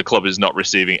paragraph. The club is not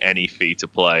receiving any fee to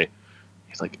play.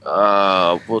 He's like,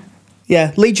 well.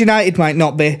 Yeah, Leeds United might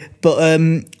not be, but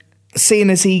seeing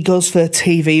as he goes for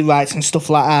TV rights and stuff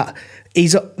like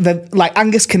that, like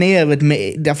Angus Kinnear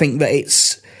admitted, I think, that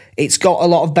it's got a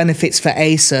lot of benefits for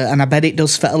Acer, and I bet it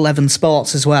does for 11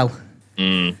 Sports as well.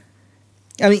 Mm.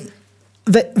 I mean,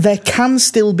 there can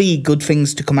still be good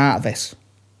things to come out of this.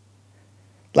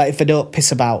 Like, if they don't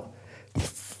piss about.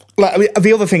 Like, I mean,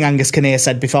 the other thing Angus Kinnear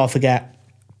said, before I forget,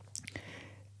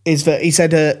 is that he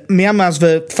said, Myanmar's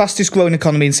the fastest growing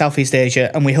economy in Southeast Asia,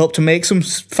 and we hope to make some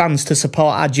fans to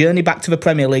support our journey back to the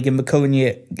Premier League in the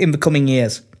coming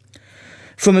years.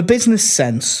 From a business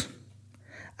sense,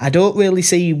 I don't really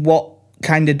see what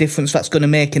kind of difference that's going to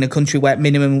make in a country where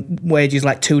minimum wage is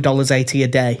like $2.80 a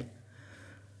day.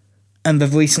 And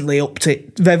they've recently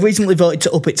voted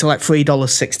to up it to like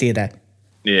 $3.60 a day.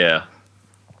 Yeah.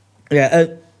 Yeah.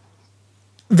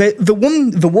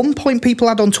 The one point people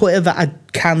had on Twitter that I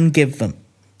can give them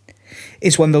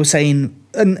is when they were saying,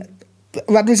 and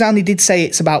Radrizzani did say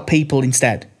it's about people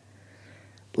instead.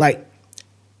 Like,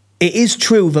 it is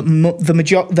true that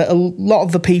that a lot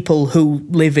of the people who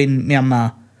live in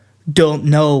Myanmar don't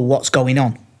know what's going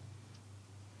on.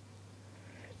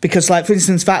 Because, like, for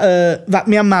instance, that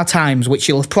Myanmar Times, which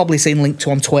you'll have probably seen linked to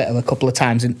on Twitter a couple of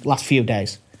times in the last few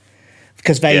days,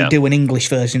 because they do an English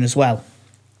version as well.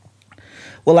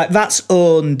 Well, like, that's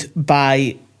owned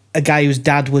by a guy whose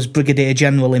dad was Brigadier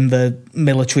General in the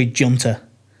military junta.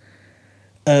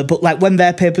 But like when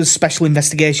their paper's special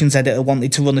investigations editor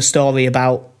wanted to run a story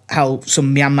about how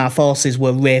some Myanmar forces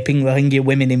were raping Rohingya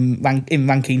women in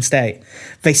Rankine State,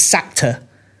 they sacked her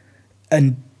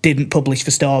and didn't publish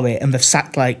the story, and they've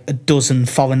sacked like a dozen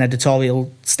foreign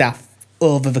editorial staff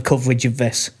over the coverage of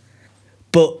this.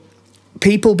 But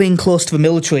people being close to the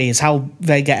military is how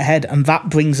they get ahead, and that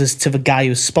brings us to the guy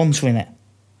who's sponsoring it.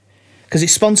 Because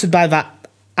it's sponsored by that,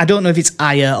 I don't know if it's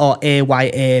Aya or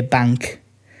AYA Bank,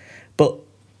 but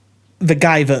the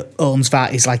guy that owns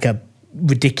that is like a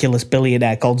ridiculous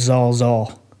billionaire called Zor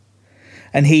Zor.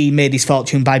 And he made his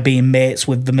fortune by being mates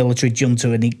with the military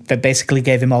junta, and they basically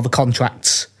gave him all the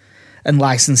contracts and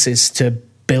licenses to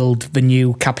build the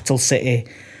new capital city,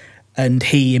 and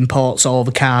he imports all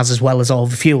the cars as well as all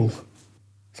the fuel.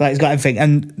 So he's got everything.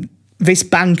 And this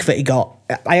bank that he got,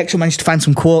 I actually managed to find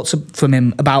some quotes from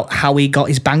him about how he got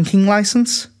his banking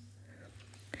license.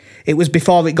 It was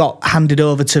before it got handed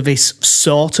over to this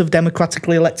sort of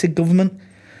democratically elected government.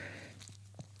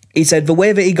 He said the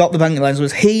way that he got the banking license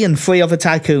was he and 3 other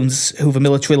tycoons who the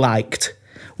military liked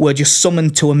were just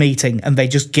summoned to a meeting, and they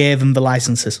just gave him the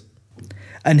licenses.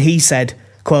 And he said,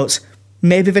 quotes,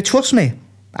 "Maybe they trust me.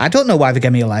 I don't know why they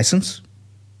gave me a license."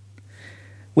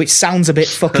 Which sounds a bit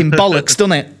fucking bollocks,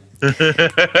 doesn't it?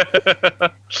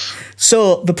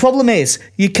 So the problem is,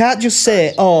 you can't just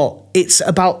say, oh, it's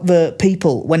about the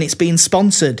people when it's being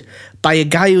sponsored by a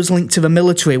guy who's linked to the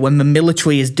military when the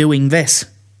military is doing this.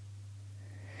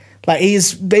 Like,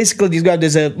 he's basically described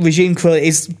as a regime killer.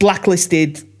 He's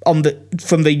blacklisted from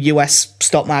the US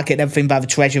stock market and everything by the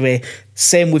Treasury.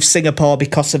 Same with Singapore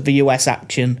because of the US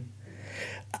action.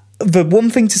 The one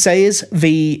thing to say is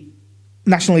the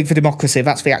National League for Democracy,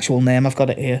 that's the actual name, I've got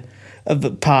it here, of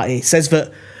the party, says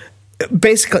that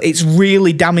basically it's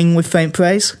really damning with faint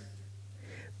praise.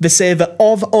 They say that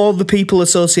of all the people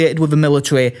associated with the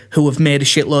military who have made a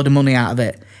shitload of money out of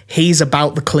it, he's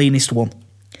about the cleanest one.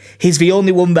 He's the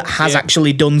only one that has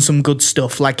actually done some good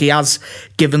stuff. Like, he has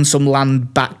given some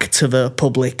land back to the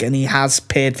public, and he has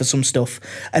paid for some stuff,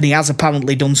 and he has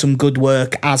apparently done some good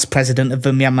work as president of the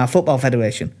Myanmar Football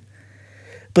Federation.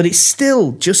 But it's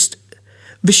still just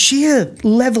the sheer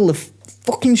level of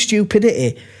fucking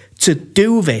stupidity to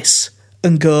do this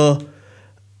and go,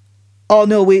 oh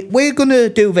no, we're going to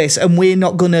do this, and we're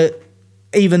not going to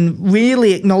even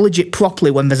really acknowledge it properly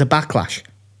when there's a backlash.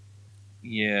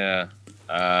 Yeah.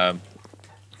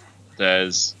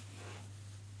 There's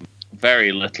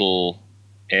very little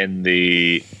in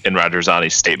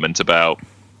Radharazani's statement about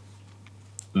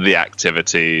the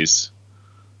activities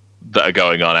that are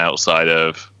going on outside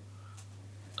of.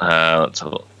 Let's have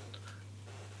a look.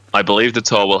 I believe the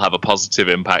tour will have a positive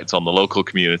impact on the local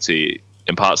community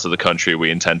in parts of the country we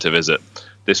intend to visit.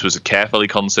 This was a carefully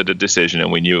considered decision,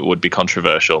 and we knew it would be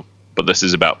controversial, but this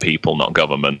is about people, not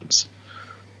governments.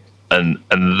 And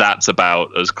that's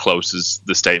about as close as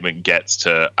the statement gets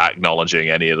to acknowledging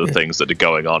any of the things that are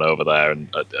going on over there.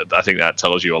 And I think that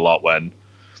tells you a lot when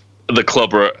the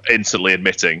club are instantly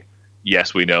admitting,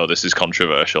 yes, we know this is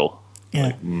controversial.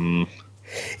 Yeah.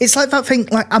 It's like that thing,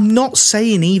 like, I'm not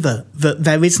saying either that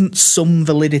there isn't some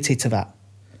validity to that.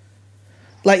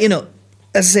 Like, you know,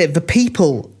 as I say, the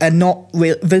people are not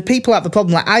real. The people have the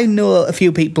problem. Like, I know a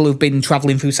few people who've been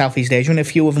travelling through Southeast Asia, and a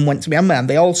few of them went to Myanmar, and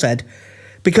they all said,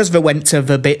 because they went to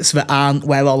the bits that aren't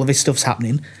where all of this stuff's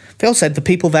happening, they all said the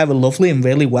people there are lovely and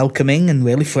really welcoming and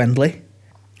really friendly.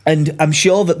 And I'm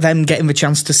sure that them getting the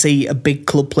chance to see a big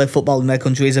club play football in their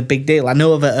country is a big deal. I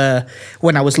know that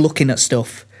when I was looking at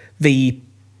stuff, the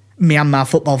Myanmar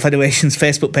Football Federation's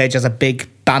Facebook page has a big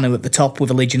banner at the top with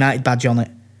a Leeds United badge on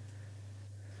it.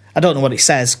 I don't know what it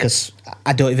says because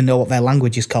I don't even know what their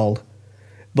language is called.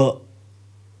 But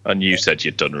and you said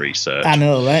you'd done research. I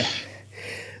know, right?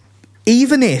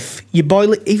 Even if you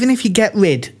boil it, even if you get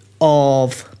rid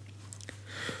of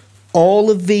all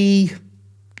of the,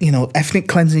 you know, ethnic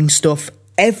cleansing stuff,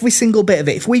 every single bit of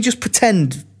it, if we just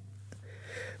pretend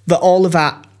that all of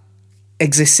that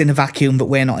exists in a vacuum but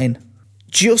we're not in,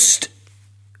 just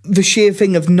the sheer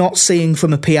thing of not seeing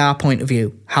from a PR point of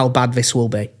view how bad this will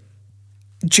be,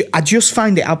 I just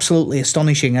find it absolutely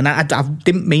astonishing. And I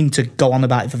didn't mean to go on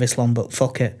about it for this long, but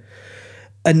fuck it.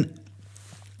 And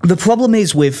the problem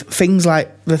is with things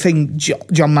like the thing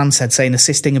John Mann said, saying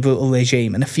assisting a brutal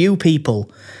regime, and a few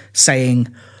people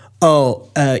saying, oh,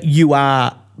 you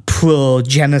are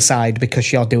pro-genocide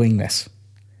because you're doing this.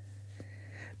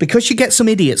 Because you get some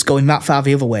idiots going that far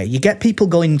the other way, you get people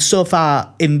going so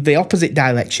far in the opposite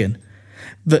direction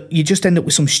that you just end up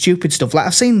with some stupid stuff. Like,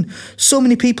 I've seen so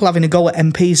many people having a go at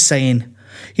MPs saying,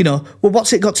 you know, well,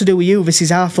 what's it got to do with you? This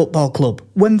is our football club.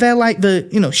 When they're like the,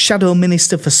 you know, shadow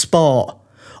minister for sport,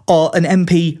 or an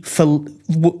MP for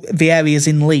the areas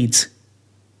in Leeds?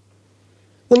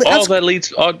 Well,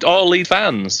 all Leeds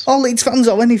fans. All Leeds fans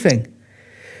or anything.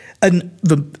 And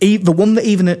the one that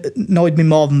even annoyed me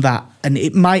more than that, and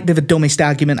it might be the dumbest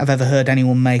argument I've ever heard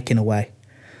anyone make in a way,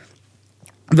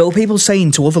 there were people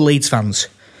saying to other Leeds fans,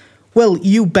 well,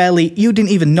 you didn't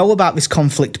even know about this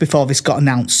conflict before this got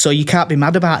announced, so you can't be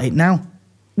mad about it now.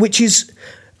 Which is,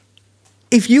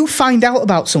 if you find out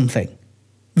about something,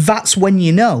 that's when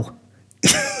you know.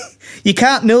 You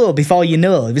can't know before you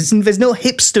know. There's no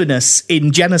hipsterness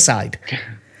in genocide.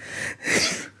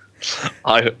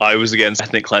 I was against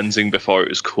ethnic cleansing before it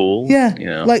was cool. Yeah, you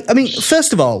know? like, I mean,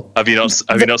 first of all... Have you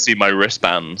not seen my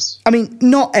wristbands? I mean,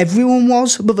 not everyone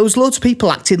was, but there was loads of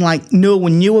people acting like no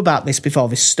one knew about this before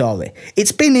this story.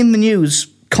 It's been in the news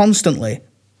constantly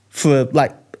for,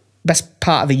 like, best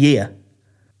part of a year.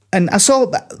 And I saw,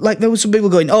 like, there was some people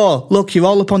going, oh, look, you're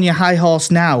all up on your high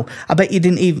horse now. I bet you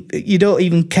don't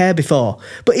even care before.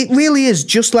 But it really is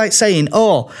just like saying,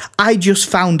 oh, I just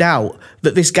found out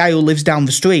that this guy who lives down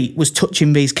the street was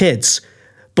touching these kids.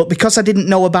 But because I didn't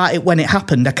know about it when it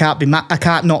happened, I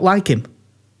can't not like him.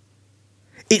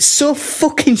 It's so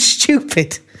fucking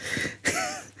stupid.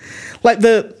 Like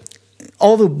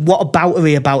all the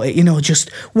whataboutery about it, you know, just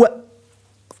what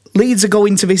Leeds are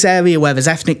going to this area where there's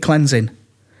ethnic cleansing.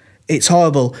 It's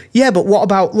horrible. Yeah, but what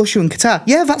about Russia and Qatar?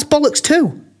 Yeah, that's bollocks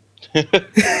too.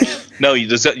 No, you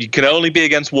can only be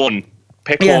against one.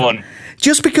 Pick one.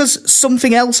 Just because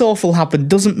something else awful happened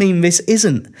doesn't mean this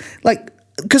isn't. Like,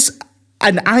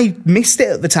 and I missed it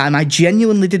at the time. I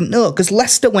genuinely didn't know, because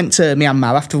Leicester went to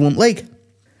Myanmar after one league.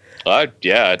 I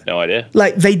had no idea.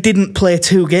 Like, they didn't play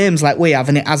 2 games like we have,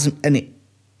 and it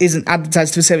isn't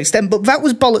advertised to the same extent. But that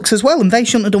was bollocks as well, and they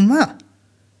shouldn't have done that.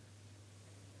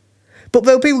 But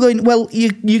there were people going, well,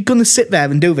 you're going to sit there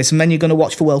and do this, and then you're going to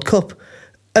watch the World Cup.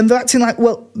 And they're acting like,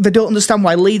 well, they don't understand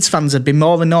why Leeds fans have been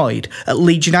more annoyed at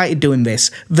Leeds United doing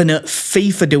this than at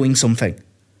FIFA doing something.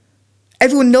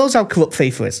 Everyone knows how corrupt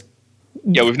FIFA is.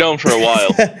 Yeah, we've known for a while.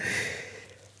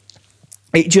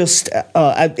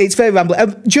 It's very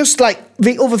rambling. Just like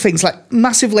the other things, like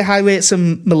massively high rates of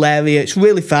malaria, it's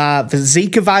really far. The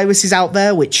Zika virus is out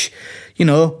there, which, you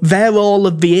know, they're all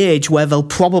of the age where they'll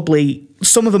probably...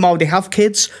 Some of them already have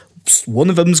kids. One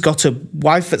of them's got a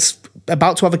wife that's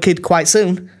about to have a kid quite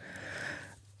soon.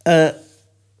 But,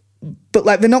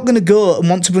 like, they're not going to go and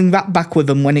want to bring that back with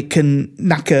them when it can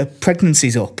knacker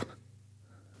pregnancies up.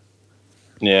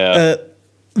 Yeah.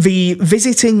 The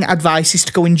visiting advice is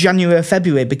to go in January or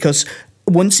February, because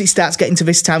once it starts getting to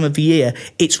this time of the year,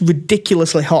 it's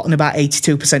ridiculously hot and about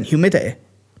 82% humidity.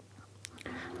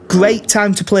 Great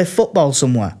time to play football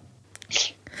somewhere.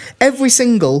 Every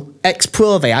single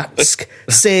ex-pro they ask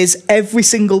says every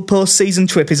single post-season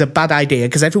trip is a bad idea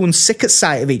because everyone's sick at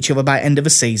sight of each other by the end of the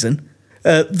season.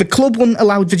 The club wouldn't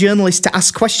allow the journalists to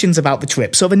ask questions about the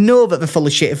trip, so they know that they're full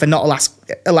of shit if they're not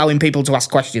allowing people to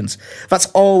ask questions. That's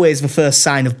always the first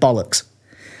sign of bollocks.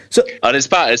 So, and it's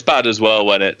bad as well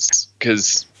when it's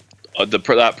because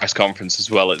that press conference as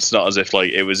well. It's not as if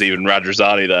like it was even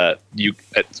Radrizzani there.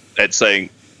 It's saying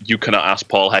you cannot ask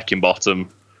Paul Heckingbottom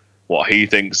what he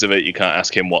thinks of it. You can't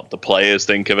ask him what the players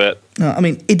think of it. No, I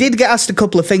mean, he did get asked a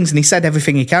couple of things and he said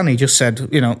everything he can. He just said,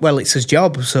 you know, well, it's his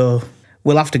job, so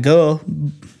we'll have to go.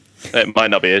 It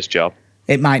might not be his job.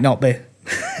 It might not be.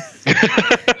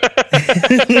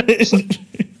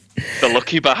 The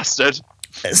lucky bastard.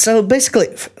 So basically,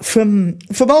 from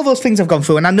all those things I've gone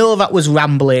through, and I know that was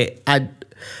rambly,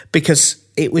 because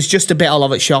it was just a bit all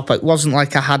over the shop. It wasn't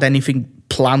like I had anything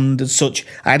planned as such.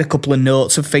 I had a couple of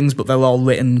notes of things, but they're all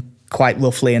written quite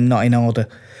roughly and not in order.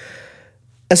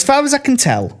 As far as I can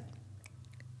tell,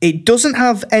 it doesn't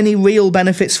have any real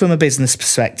benefits from a business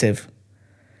perspective.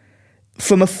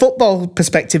 From a football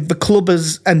perspective, the club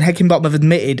and Heckingbottom have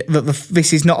admitted that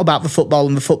this is not about the football,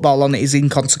 and the football on it is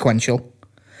inconsequential.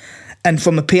 And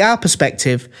from a PR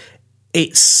perspective,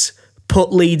 it's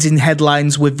put Leeds in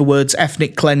headlines with the words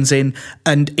ethnic cleansing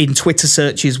and in Twitter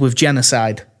searches with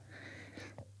genocide.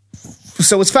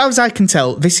 So as far as I can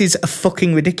tell, this is a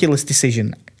fucking ridiculous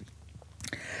decision.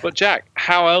 But Jack,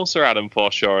 how else are Adam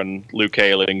Forshaw and Luke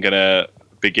Ayling going to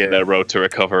begin their road to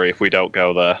recovery if we don't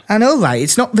go there? I know, right?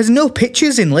 There's no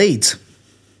pictures in Leeds.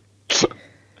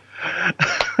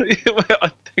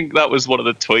 I think that was one of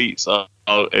the tweets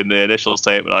in the initial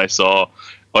statement I saw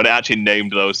when it actually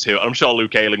named those two. I'm sure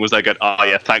Luke Ayling was there going, oh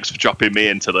yeah, thanks for dropping me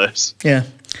into this. Yeah,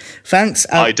 thanks.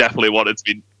 I definitely wanted to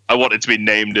be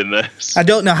named in this. I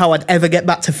don't know how I'd ever get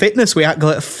back to fitness without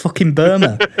going to fucking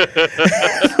Burma.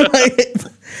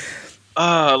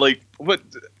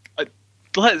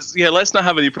 Let's not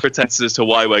have any pretenses as to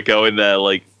why we're going there.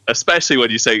 Like, especially when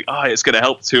you say, "Oh, it's going to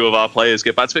help two of our players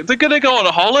get back to it." They're going to go on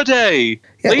a holiday.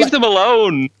 Leave them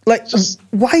alone. Like,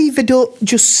 why they don't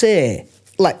just say,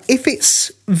 like, if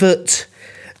it's that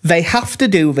they have to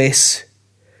do this,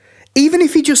 even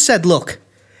if he just said, "Look,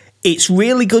 it's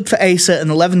really good for ASA and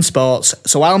 11 Sports,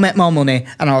 so I'll make more money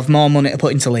and I'll have more money to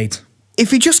put into Leeds." If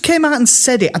he just came out and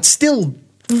said it, I'd still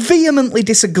vehemently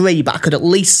disagree, but I could at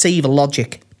least see the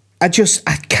logic. I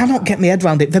cannot get my head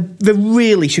around it. They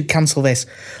really should cancel this.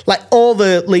 Like, all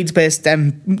the Leeds-based,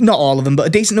 not all of them, but a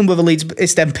decent number of the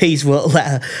Leeds-based MPs wrote a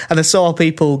letter, and I saw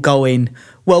people going,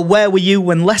 "Well, where were you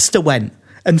when Leicester went?"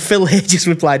 And Phil Hedges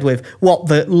replied with, "What,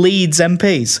 the Leeds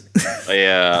MPs?"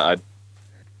 Yeah,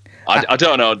 I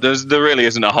don't know. There really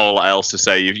isn't a whole lot else to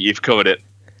say. You've covered it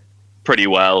pretty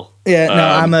well. Yeah,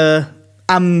 no,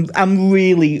 I'm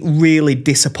really, really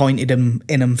disappointed in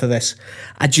him for this.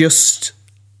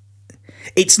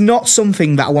 It's not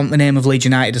something that I want the name of Leeds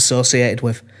United associated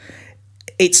with.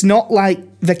 It's not like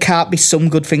there can't be some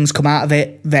good things come out of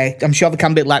it. I'm sure there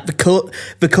can be, like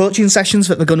the coaching sessions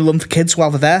that they're going to run for kids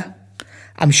while they're there.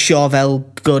 I'm sure they'll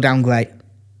go down great.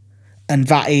 And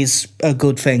that is a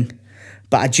good thing.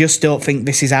 But I just don't think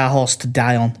this is our horse to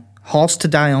die on. Horse to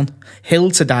die on,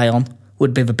 hill to die on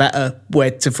would be the better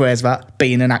way to phrase that,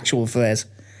 being an actual phrase.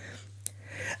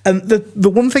 And the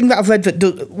one thing that I've read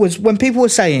that was when people were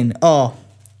saying, "Oh,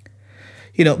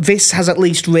 you know, this has at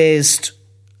least raised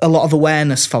a lot of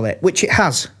awareness for it," which it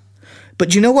has. But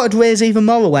do you know what would raise even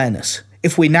more awareness?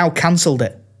 If we now cancelled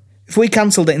it. If we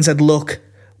cancelled it and said, "Look,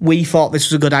 we thought this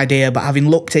was a good idea, but having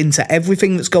looked into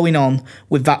everything that's going on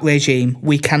with that regime,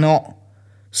 we cannot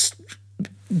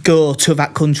go to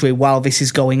that country while this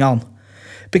is going on."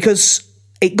 Because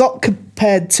it got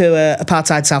compared to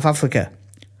apartheid South Africa.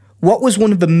 What was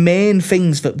one of the main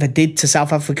things that they did to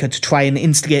South Africa to try and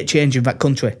instigate change in that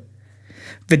country?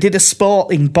 They did a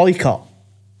sporting boycott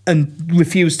and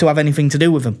refused to have anything to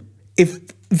do with them. If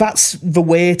that's the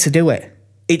way to do it,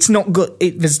 it's not good.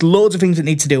 There's loads of things that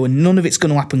need to do, and none of it's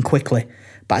going to happen quickly.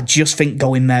 But I just think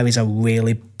going there is a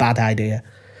really bad idea.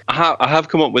 I have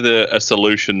come up with a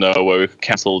solution, though, where we can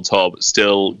cancel the tour, but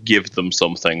still give them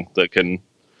something that can,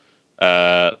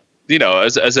 as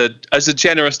a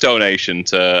generous donation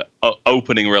to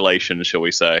opening relations, shall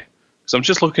we say. So I'm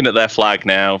just looking at their flag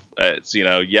now. It's,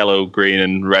 yellow, green,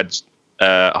 and red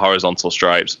horizontal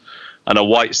stripes, and a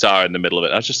white star in the middle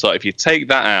of it. I just thought if you take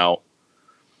that out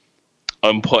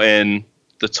and put in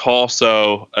the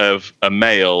torso of a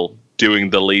male doing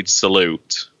the Leeds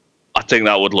salute, I think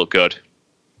that would look good.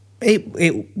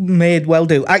 It may well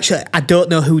do. Actually, I don't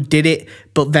know who did it,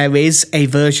 but there is a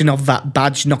version of that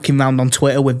badge knocking around on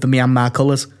Twitter with the Myanmar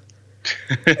colours.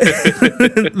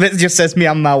 It just says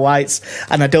Myanmar Whites,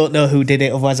 and I don't know who did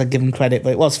it, otherwise I'd give them credit,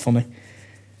 but it was funny.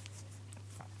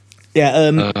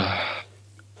 Yeah,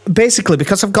 basically,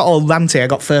 because I've got all ranty, I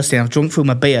got thirsty, and I've drunk through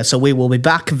my beer, so we will be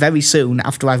back very soon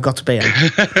after I've got a beer.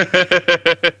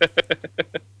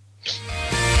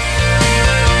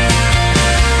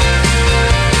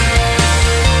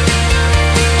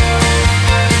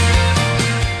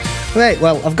 Right,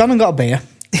 well, I've gone and got a beer.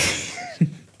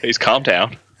 He's calmed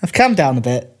down. I've calmed down a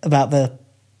bit about the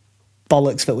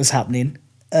bollocks that was happening.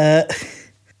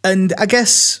 And I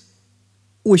guess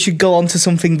we should go on to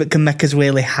something that can make us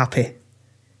really happy.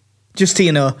 Just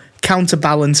to,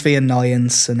 counterbalance the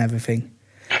annoyance and everything.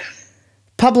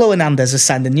 Pablo Hernandez has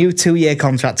signed a new 2-year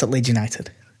contract at Leeds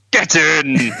United. Get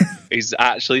in! He's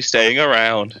actually staying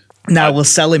around. Now we'll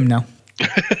sell him now.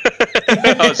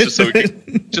 just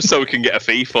so we can get a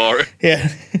fee for it.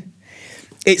 Yeah.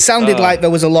 It sounded like there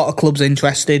was a lot of clubs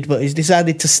interested, but he's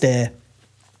decided to stay.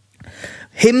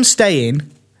 Him staying,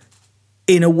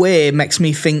 in a way, makes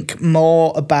me think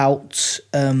more about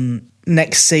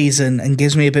next season and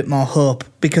gives me a bit more hope,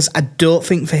 because I don't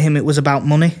think for him it was about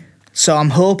money. So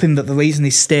I'm hoping that the reason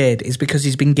he stayed is because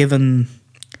he's been given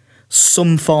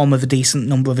some form of a decent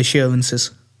number of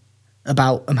assurances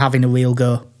about him having a real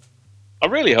go. I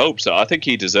really hope so. I think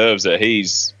he deserves it.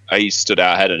 He's stood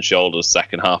out head and shoulders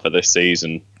second half of this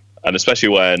season, and especially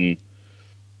when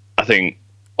I think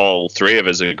all three of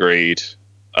us agreed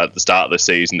at the start of the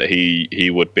season that he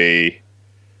would be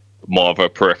more of a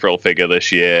peripheral figure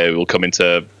this year. We'll come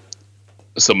into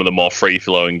some of the more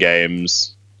free-flowing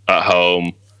games at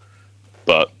home,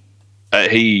 but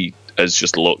he has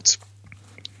just looked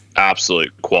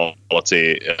absolute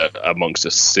quality amongst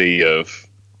a sea of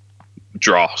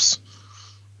dross.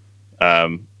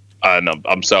 And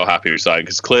I'm so happy with signing,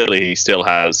 because clearly he still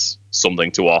has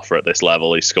something to offer at this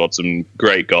level. He scored some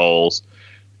great goals.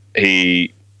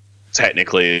 He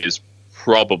technically is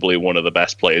probably one of the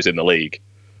best players in the league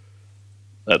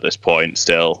at this point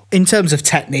still. In terms of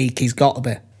technique, he's got to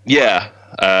be. Yeah.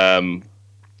 And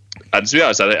to be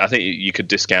honest, I think you could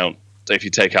discount if you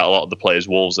take out a lot of the players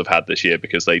Wolves have had this year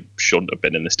because they shouldn't have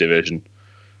been in this division.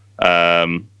 I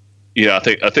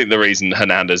think the reason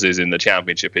Hernandez is in the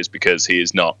Championship is because he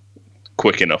is not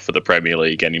quick enough for the Premier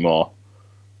League anymore.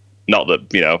 Not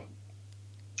that,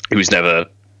 he was never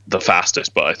the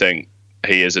fastest, but I think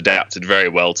he has adapted very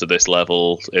well to this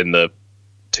level in the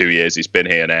 2 years he's been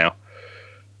here now.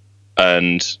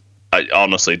 And I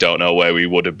honestly don't know where we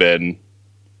would have been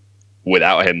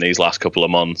without him these last couple of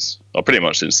months, or pretty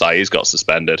much since Saiz got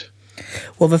suspended.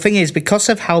 Well, the thing is, because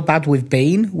of how bad we've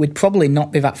been, we'd probably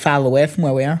not be that far away from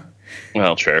where we are.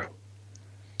 Well, true.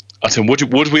 I think,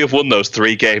 would we have won those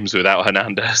 3 games without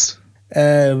Hernandez?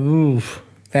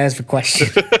 There's the question.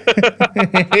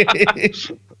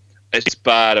 It's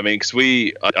bad. I mean, because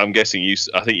I'm guessing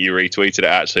I think you retweeted it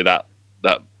actually, that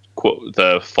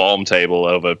the form table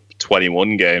over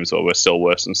 21 games, or we're still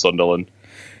worse than Sunderland.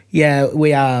 Yeah,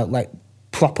 we are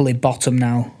properly bottom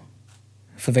now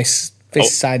for this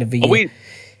side of the year.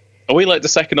 Are we like the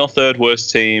second or third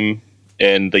worst team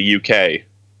in the UK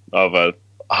over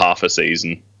half a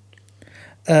season?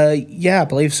 Yeah, I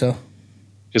believe so.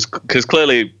 Because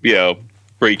clearly,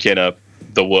 Brechin are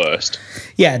the worst.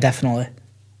 Yeah, definitely.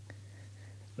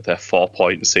 With their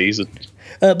 4-point season.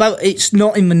 But it's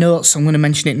not in the notes, so I'm going to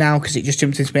mention it now because it just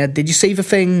jumped into my head. Did you see the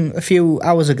thing a few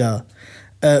hours ago?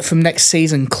 From next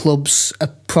season, clubs are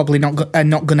probably not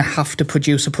going to have to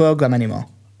produce a programme anymore.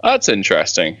 That's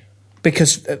interesting.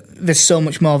 Because there's so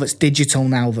much more that's digital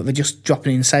now that they're just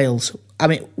dropping in sales. I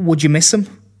mean, would you miss them?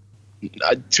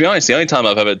 To be honest, the only time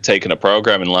I've ever taken a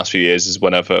programme in the last few years is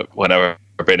whenever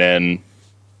I've been in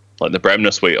like the Bremner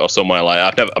Suite or somewhere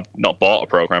like that. I've not bought a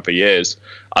programme for years.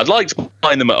 I'd like to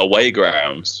find them at away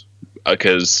grounds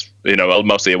because,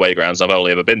 most of the away grounds I've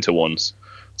only ever been to once.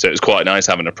 So it's quite nice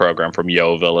having a programme from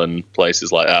Yeovil and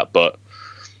places like that. But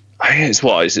I think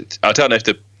I don't know if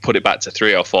to put it back to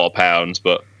 £3 or £4,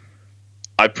 but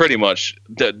I pretty much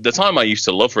the time I used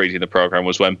to love reading the programme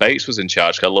was when Bates was in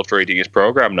charge. I loved reading his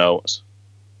programme notes.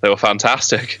 They were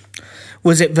fantastic.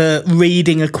 Was it the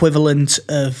reading equivalent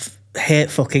of hate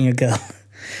fucking a girl?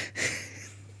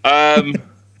 I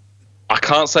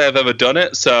can't say I've ever done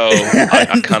it, so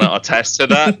I cannot attest to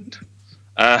that.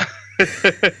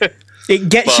 It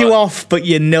gets you off, but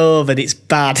you know that it's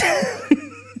bad.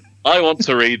 I want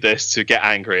to read this to get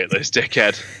angry at this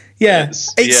dickhead. Yeah,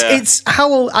 it's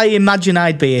how I imagine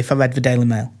I'd be if I read the Daily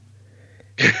Mail.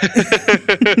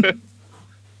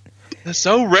 They're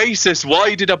so racist.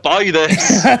 Why did I buy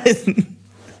this?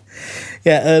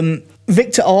 Yeah,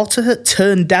 Victor Orta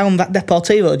turned down that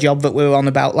Deportivo job that we were on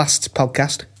about last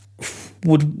podcast.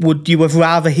 Would you have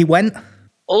rather he went?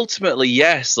 Ultimately,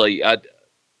 yes.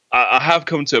 I have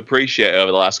come to appreciate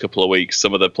over the last couple of weeks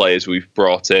some of the players we've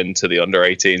brought into the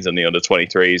under-18s and the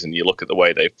under-23s, and you look at the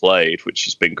way they've played, which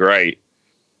has been great.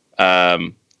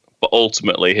 But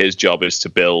ultimately, his job is to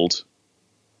build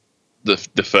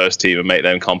the first team and make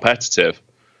them competitive.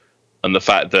 And the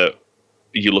fact that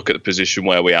you look at the position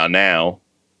where we are now,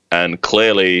 and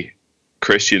clearly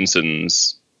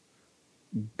Christensen's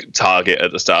target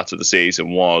at the start of the season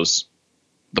was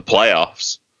the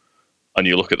playoffs, and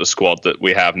you look at the squad that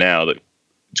we have now that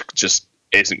just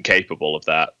isn't capable of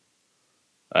that.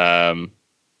 And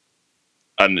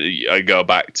I go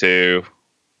back to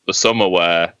the summer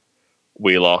where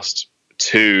we lost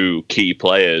 2 key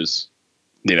players,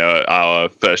 our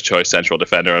first choice central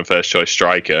defender and first choice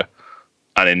striker,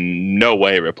 and in no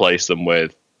way replace them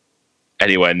with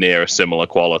anywhere near a similar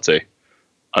quality.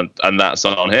 And that's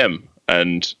on him.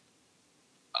 And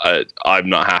I'm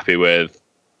not happy with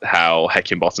how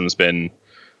Heckingbottom's been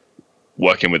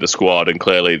working with the squad, and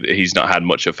clearly he's not had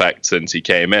much effect since he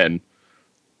came in.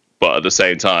 But at the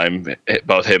same time,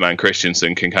 both him and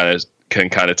Christensen can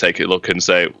kind of take a look and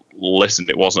say, listen,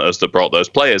 it wasn't us that brought those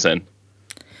players in.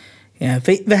 Yeah,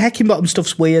 the Heckingbottom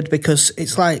stuff's weird because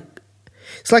it's like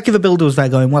if a builder was there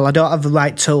going, well, I don't have the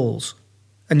right tools.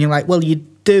 And you're like, well, you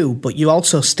do, but you're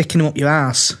also sticking them up your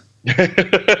ass.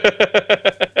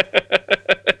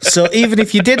 So even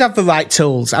if you did have the right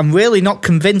tools, I'm really not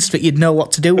convinced that you'd know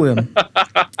what to do with them.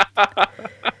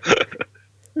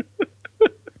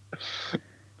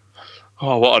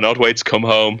 Oh, what an odd way to come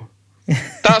home.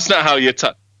 That's not how you...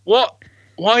 What?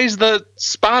 Why is the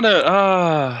spanner...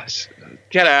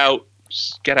 get out.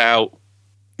 Just get out.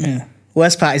 Yeah.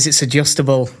 Worst part is it's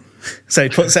adjustable. So he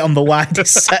puts it on the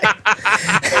widest set.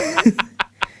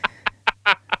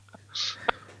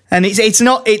 And it's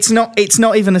not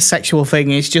even a sexual thing.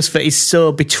 It's just that he's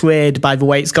so betrayed by the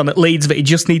way it's gone at Leeds that he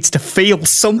just needs to feel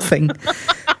something.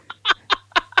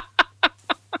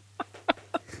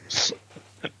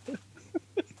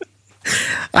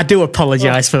 I do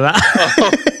apologise for that.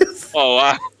 Oh,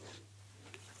 wow.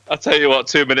 I'll tell you what,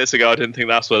 2 minutes ago, I didn't think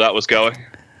that's where that was going.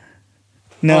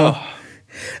 No.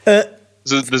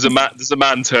 There's a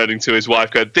man turning to his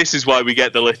wife going, "This is why we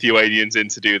get the Lithuanians in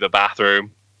to do the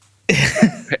bathroom.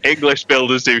 English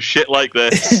builders do shit like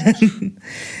this."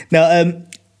 No,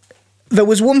 there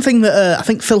was one thing that I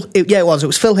think it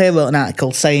was Phil Hay wrote an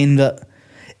article saying that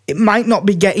it might not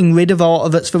be getting rid of Orta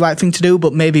that's the right thing to do,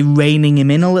 but maybe reining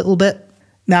him in a little bit.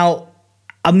 Now,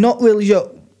 I'm not really sure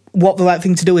what the right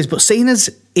thing to do is, but seeing as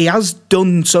he has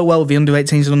done so well with the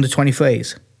under-18s and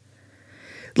under-23s,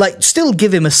 like, still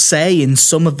give him a say in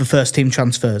some of the first-team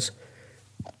transfers,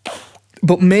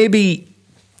 but maybe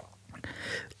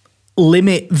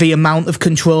limit the amount of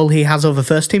control he has over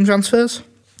first-team transfers.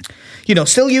 You know,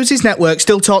 still use his network,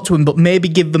 still talk to him, but maybe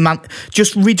give the man...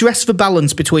 Just redress the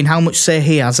balance between how much say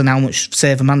he has and how much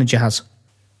say the manager has.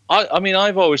 I mean,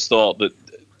 I've always thought that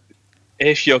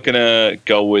if you're going to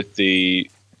go with the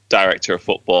director of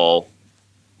football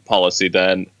policy,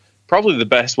 then probably the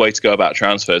best way to go about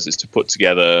transfers is to put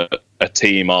together a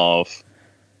team of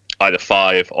either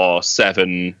 5 or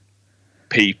 7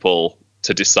 people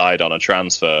to decide on a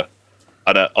transfer.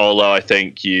 And although I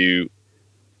think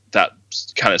that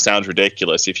kind of sounds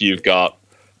ridiculous, if you've got,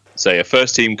 say, a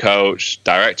first team coach,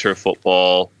 director of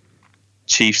football,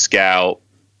 chief scout,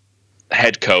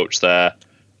 head coach there,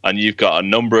 and you've got a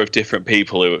number of different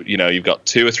people who, you know, you've got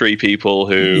 2 or 3 people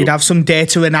who... You'd have some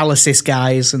data analysis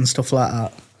guys and stuff like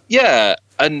that. Yeah,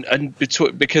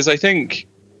 because I think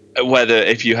whether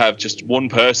if you have just one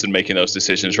person making those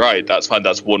decisions, right, that's fine,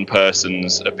 that's one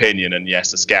person's opinion, and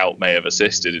yes, a scout may have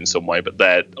assisted in some way, but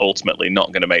they're ultimately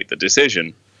not going to make the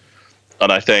decision.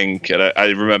 And I think, and I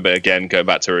remember, again, going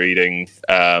back to reading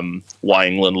Why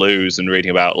England Lose and reading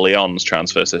about Lyon's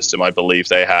transfer system, I believe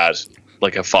they had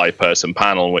like a 5-person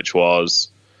panel, which was,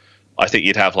 I think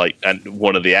you'd have like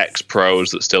one of the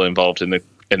ex-pros that's still involved in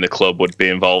the club would be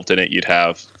involved in it. You'd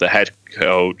have the head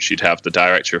coach, you'd have the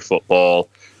director of football,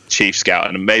 chief scout,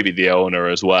 and maybe the owner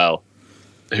as well,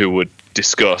 who would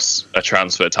discuss a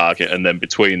transfer target, and then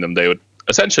between them they would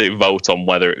essentially vote on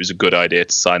whether it was a good idea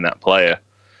to sign that player.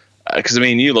 Because, I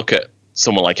mean, you look at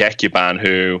someone like Ekuban,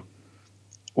 who...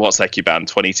 What's Ekuban?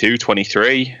 22,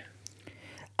 23?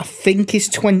 I think he's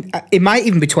 20... It might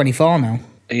even be 24 now.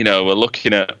 You know, we're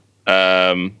looking at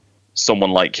someone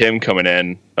like him coming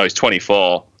in. Oh, he's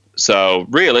 24. So,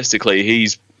 realistically,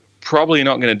 he's probably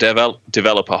not going to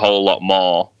develop a whole lot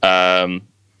more. And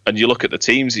you look at the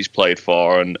teams he's played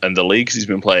for and the leagues he's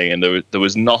been playing in, there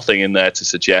was nothing in there to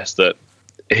suggest that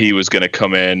he was going to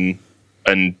come in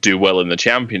and do well in the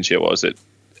championship. What was it?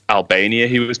 Albania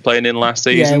he was playing in last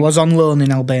season? Yeah, he was on loan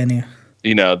in Albania.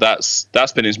 You know, that's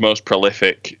been his most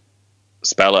prolific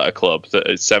spell at a club. That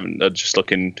it's just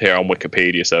looking here on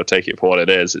Wikipedia, so take it for what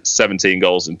it is. It's 17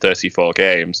 goals in 34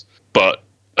 games. But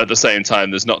at the same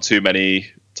time, there's not too many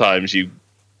times you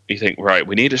think, right,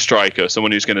 we need a striker,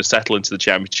 someone who's going to settle into the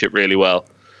championship really well.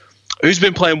 Who's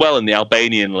been playing well in the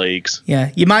Albanian leagues?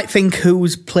 Yeah, you might think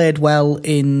who's played well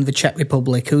in the Czech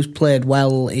Republic, who's played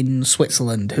well in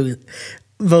Switzerland,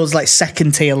 those like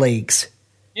second-tier leagues.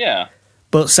 Yeah.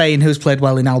 But saying who's played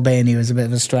well in Albania is a bit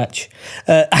of a stretch.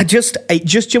 It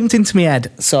just jumped into my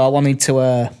head, so I wanted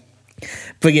to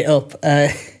bring it up.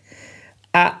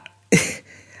 At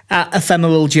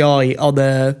Ephemeral Joy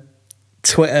on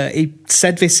Twitter, he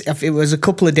said this, it was a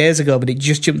couple of days ago, but it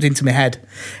just jumped into my head.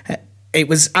 It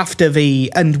was after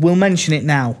and we'll mention it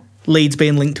now, Leeds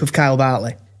being linked with Kyle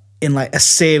Bartley in like a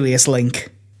serious link.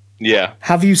 Yeah.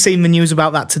 Have you seen the news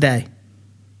about that today?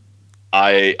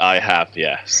 I have,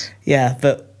 yes. Yeah,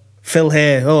 but Phil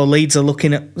Hay, Leeds are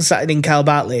looking at signing Kyle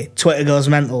Bartley. Twitter goes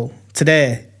mental.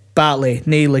 Today, Bartley,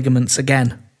 knee ligaments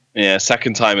again. Yeah,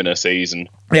 second time in a season.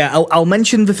 Yeah, I'll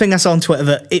mention the thing I saw on Twitter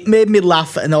that it made me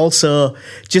laugh and also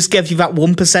just gave you that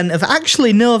 1% of,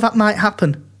 actually, no, that might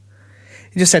happen.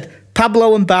 He just said,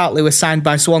 Pablo and Bartley were signed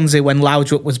by Swansea when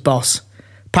Laudrup was boss.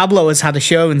 Pablo has had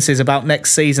assurances about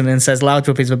next season and says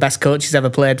Laudrup is the best coach he's ever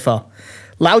played for.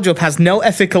 Laudrup has no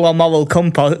ethical or moral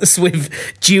compass with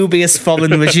dubious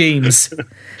foreign regimes.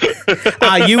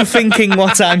 Are you thinking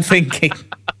what I'm thinking?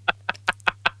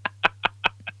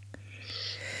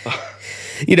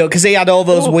 You know, because he had all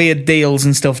those weird deals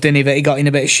and stuff, didn't he, that he got in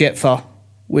a bit of shit for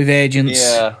with agents.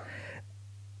 Yeah.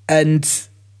 And,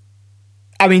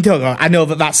 I mean, I know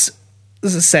that's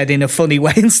said in a funny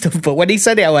way and stuff, but when he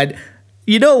said it, I went,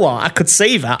 you know what, I could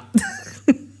see that.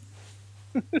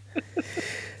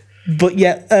 But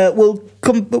yeah,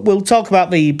 we'll talk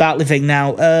about the Bartley thing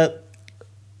now.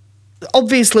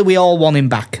 Obviously, we all want him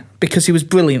back because he was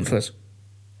brilliant for us.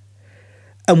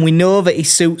 And we know that he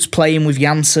suits playing with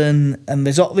Janssen, and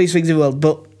there's all these things in the world,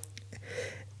 but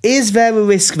is there a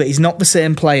risk that he's not the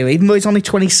same player, even though he's only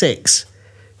 26?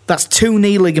 That's 2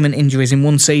 knee ligament injuries in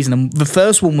one season, and the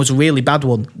first one was a really bad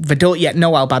one. They don't yet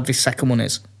know how bad this second one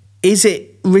is. Is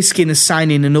it risking us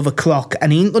signing another croc,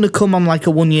 and he ain't going to come on like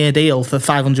a 1-year deal for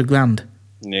 500 grand?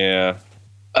 Yeah.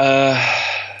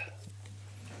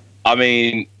 I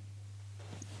mean,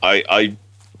 I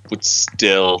would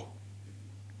still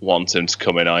want him to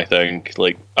come in, I think.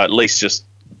 Like, at least just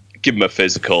give him a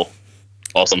physical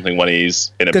or something when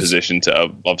he's in a position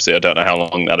to... Obviously, I don't know how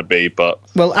long that'd be, but...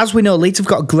 Well, as we know, Leeds have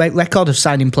got a great record of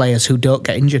signing players who don't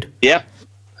get injured. Yeah.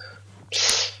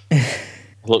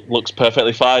 Looks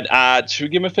perfectly fine. Should we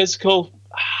give him a physical?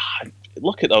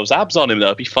 Look at those abs on him, though.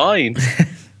 It'd be fine.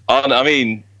 I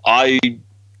mean, I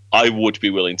would be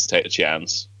willing to take a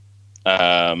chance.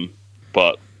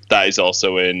 But that is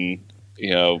also in,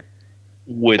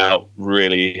 without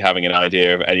really having an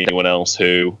idea of anyone else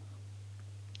who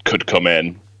could come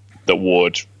in that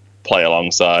would play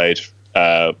alongside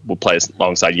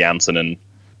Janssen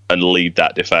and lead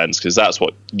that defence, because that's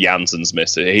what Janssen's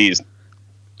missing.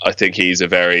 I think he's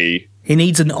he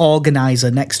needs an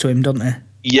organiser next to him, doesn't he?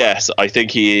 Yes, I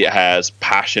think he has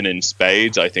passion in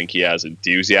spades. I think he has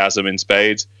enthusiasm in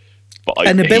spades. But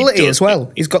and ability as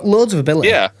well. He's got loads of ability.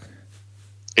 Yeah.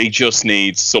 He just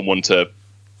needs someone to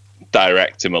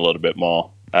direct him a little bit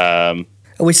more. Are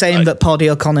we saying that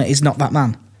Paddy O'Connor is not that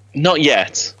man? Not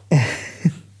yet.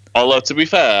 Although, to be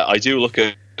fair, I do look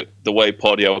at the way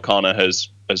Paddy O'Connor has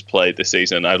played this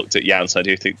season. I looked at Janssen. I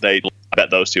do think I bet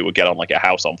those two would get on like a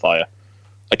house on fire.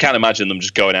 I can't imagine them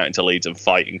just going out into Leeds and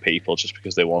fighting people just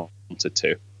because they wanted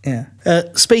to. Yeah.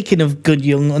 Speaking of good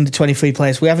young under-23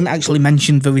 players, we haven't actually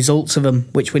mentioned the results of them,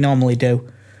 which we normally do.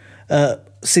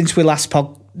 Since we last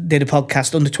did a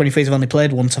podcast, under-23s have only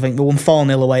played once, I think. We won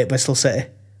 4-0 away at Bristol City,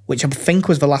 which I think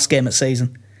was the last game of the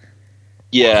season.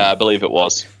 Yeah, I believe it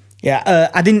was. Yeah,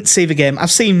 I didn't see the game. I've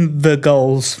seen the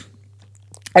goals.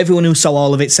 Everyone who saw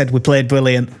all of it said we played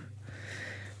brilliant.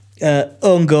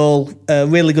 Own goal,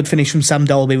 really good finish from Sam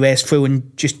Dolby, raced through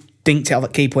and just dinked it out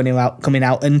at keeper when he was coming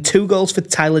out, and 2 goals for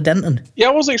Tyler Denton. Yeah,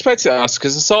 I wasn't expecting that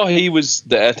because I saw he was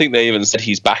there. I think they even said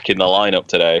he's back in the lineup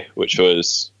today, which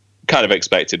was kind of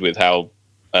expected with how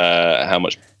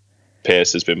much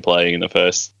Pearce has been playing in the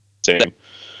first team.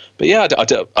 But yeah, I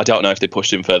don't know if they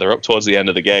pushed him further up towards the end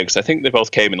of the game, because I think they both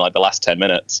came in like the last 10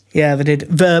 minutes. Yeah, they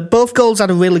did. Both goals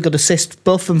had a really good assist,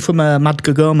 both of them from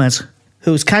Madga Gomez,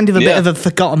 who's kind of a bit of a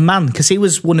forgotten man, because he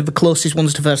was one of the closest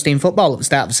ones to first team football at the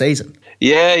start of the season.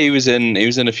 Yeah, he was in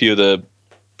a few of the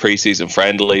pre-season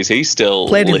friendlies. He's still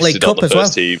played in listed League Cup on the as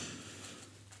first well. team.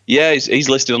 Yeah, he's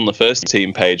listed on the first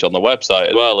team page on the website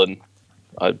as well. And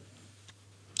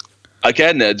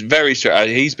again, it's very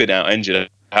strange. He's been out injured,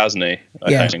 hasn't he?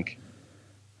 I think.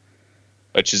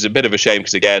 Which is a bit of a shame,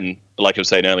 because again, like I was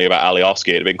saying earlier about Alioski,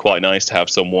 it'd been quite nice to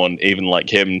have someone even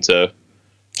like him to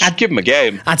give him a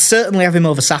game. I'd certainly have him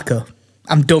over Sacco.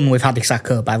 I'm done with Hadi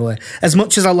Sacco, by the way. As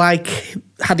much as I like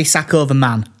Hadi Sacco the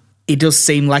man, he does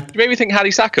seem like... Do you maybe think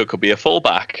Hadi Sacco could be a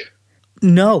fullback?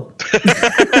 No.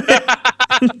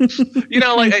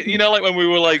 like when we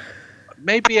were like,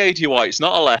 maybe A.J. White's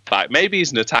not a left back. Maybe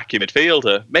he's an attacking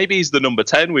midfielder. Maybe he's the number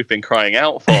 10 we've been crying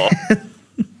out for.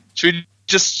 Should we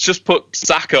just put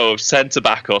Sacco centre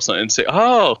back or something and say,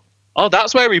 oh,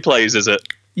 that's where he plays, is it?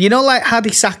 You know, like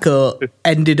Hadi Sacco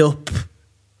ended up,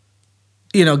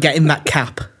 getting that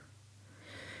cap.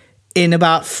 In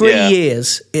about 3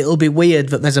 years, it'll be weird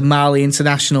that there's a Mali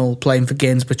international playing for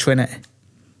Gainsborough Trinity.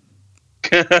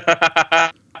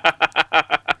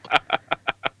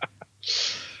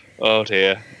 Oh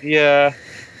dear. Yeah.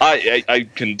 I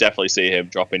can definitely see him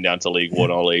dropping down to League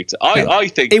One or League Two. I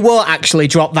think he won't actually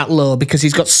drop that low, because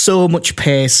he's got so much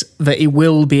pace that he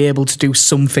will be able to do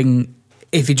something.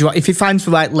 If he finds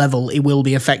the right level, he will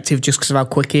be effective just because of how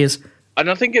quick he is. And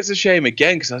I think it's a shame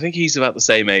again, because I think he's about the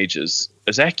same age as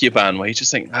Ekuban, where you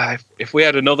just think, if we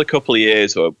had another couple of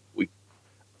years where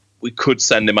we could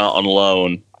send him out on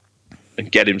loan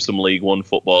and get him some League One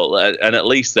football, and at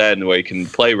least then where he can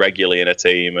play regularly in a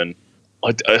team. And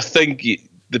I think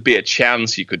there'd be a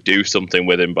chance you could do something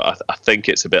with him, but I think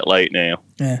it's a bit late now.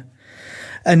 Yeah.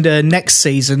 And next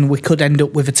season, we could end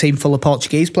up with a team full of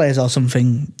Portuguese players or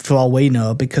something, for all we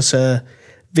know, because the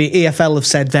EFL have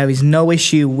said there is no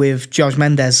issue with Jorge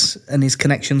Mendes and his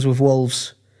connections with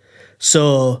Wolves.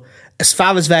 So, as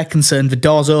far as they're concerned, the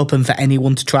door's open for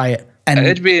anyone to try it. And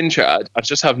it'd be interesting. I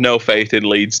just have no faith in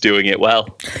Leeds doing it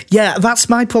well. Yeah, that's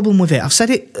my problem with it. I've said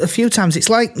it a few times. It's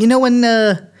like, when...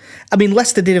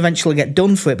 Leicester did eventually get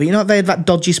done for it, but they had that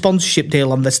dodgy sponsorship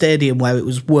deal on the stadium where it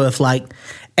was worth like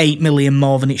 $8 million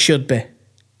more than it should be.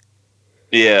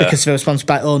 Yeah. Because they're sponsored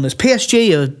by owners.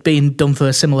 PSG are being done for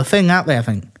a similar thing, aren't they, I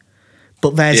think?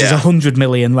 But theirs is 100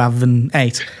 million rather than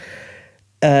 8.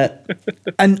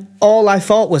 And all I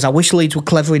thought was, I wish Leeds were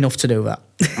clever enough to do that.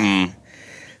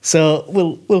 So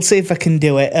we'll see if I can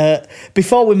do it.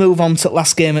 Before we move on to the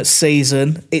last game of the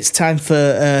season, it's time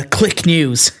for Click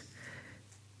News.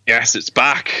 Yes, it's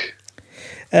back.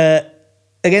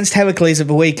 Against Heracles at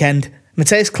the weekend,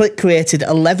 Matthijs Klich created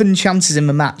 11 chances in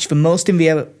the match, the most in the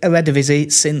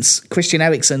Eredivisie since Christian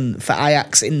Eriksen for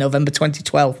Ajax in November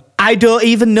 2012. I don't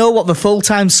even know what the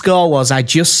full-time score was. I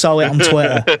just saw it on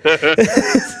Twitter.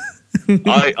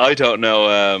 I don't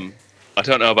know. I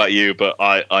don't know about you, but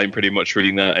I'm pretty much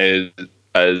reading that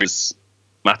as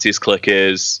Matthijs Klich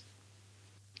is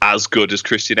as good as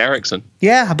Christian Eriksen.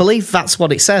 Yeah, I believe that's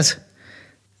what it says.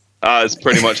 That's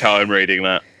pretty much how I'm reading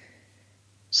that.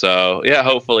 So yeah,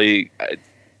 hopefully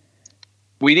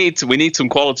we need some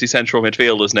quality central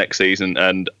midfielders next season,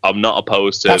 and I'm not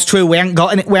opposed to. That's true. We ain't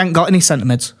got any centre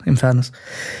mids. In fairness,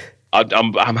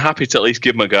 I'm happy to at least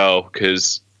give them a go,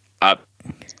 because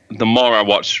the more I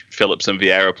watch Phillips and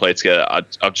Vieira play together,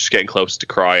 I'm just getting close to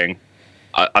crying.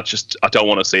 I don't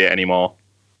want to see it anymore.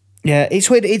 Yeah, it's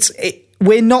weird.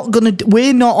 We're not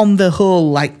on the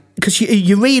whole, like, because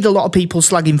you read a lot of people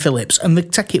slagging Phillips and they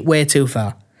take it way too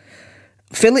far.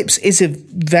 Phillips is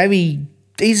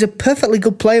he's a perfectly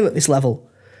good player at this level,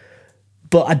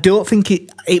 but I don't think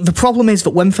the problem is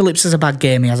that when Phillips has a bad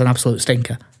game, he has an absolute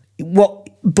stinker. But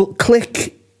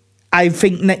Klich, I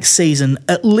think next season,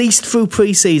 at least through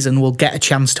pre-season, will get a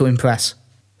chance to impress.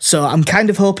 So I'm kind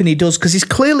of hoping he does, because he's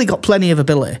clearly got plenty of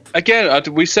ability.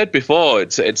 Again, we said before,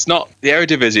 it's not the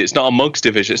Eredivisie, it's not a mugs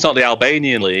division, it's not the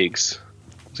Albanian leagues.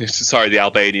 Sorry, the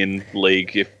Albanian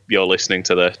league, if you're listening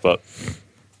to this, but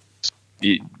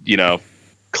you know,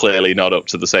 clearly not up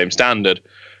to the same standard.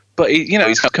 But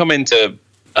he's come into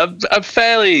a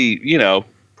fairly,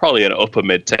 probably an upper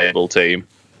mid-table team,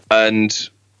 and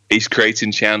he's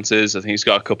creating chances. I think he's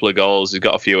got a couple of goals, he's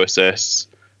got a few assists.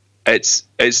 It's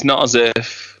not as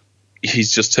if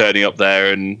he's just turning up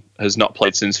there and has not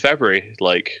played since February.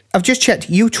 Like, I've just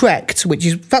checked Utrecht,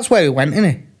 that's where he went, isn't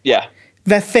he? Yeah.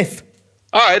 They're 5th.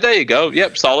 All right, there you go.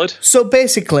 Yep, solid. So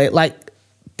basically, like,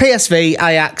 PSV,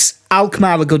 Ajax,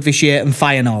 Alkmaar are good this year, and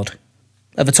Feyenoord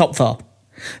are the top 4.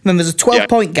 And then there's a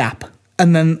 12-point gap,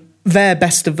 and then they're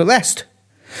best of the rest.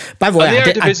 By the way,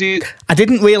 I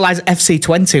didn't realise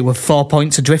FC20 were 4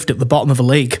 points adrift at the bottom of the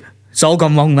league. It's all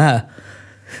gone wrong there.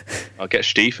 I'll get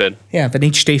Stief in. Yeah, they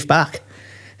need Stief back.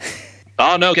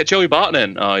 Oh, no, get Joey Barton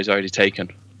in. Oh, he's already taken.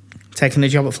 Taking the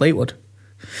job at Fleetwood.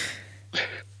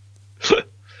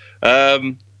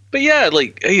 But yeah,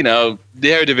 like, the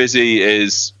Eredivisie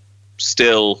is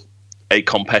still a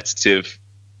competitive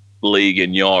league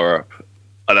in Europe.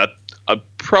 And I'd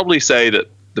probably say that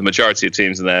the majority of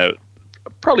teams in there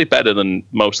are probably better than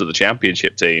most of the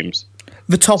championship teams.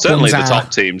 The top Certainly ones the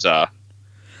top teams are.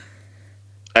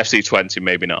 FC20,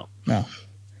 maybe not. No.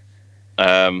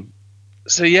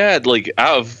 So yeah, like,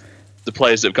 out of the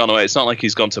players that have gone away, it's not like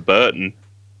he's gone to Burton.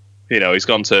 He's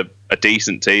gone to a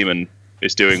decent team and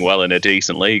is doing well in a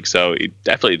decent league, so he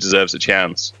definitely deserves a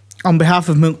chance. On behalf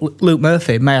of Luke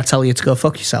Murphy, may I tell you to go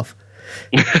fuck yourself?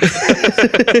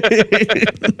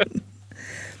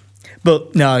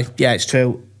 But no, yeah, it's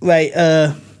true. Right,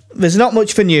 there's not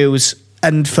much for news,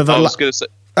 and for the... I was going to say...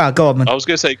 go on, man. I was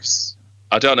going to say,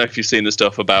 I don't know if you've seen the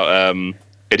stuff about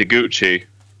Ideguchi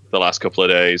the last couple of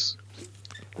days.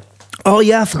 Oh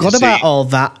yeah, I forgot about all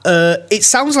that. It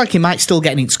sounds like he might still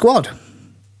get in its squad.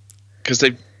 Because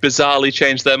they bizarrely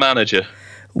changed their manager.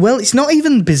 Well, it's not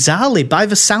even bizarrely. By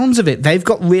the sounds of it, they've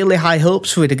got really high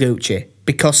hopes for Ideguchi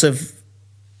because of...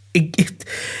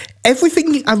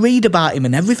 everything I read about him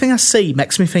and everything I see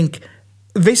makes me think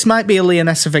this might be a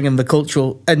Leonessa thing and the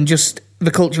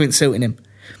culture ain't suiting him.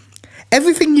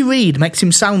 Everything you read makes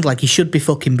him sound like he should be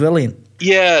fucking brilliant.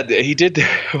 Yeah, he did.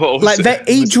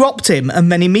 He dropped him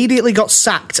and then immediately got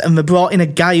sacked, and they brought in a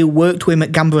guy who worked with him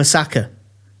at Gamba Osaka.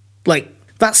 Like,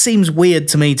 that seems weird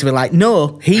to me to be like,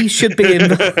 no, he should be in.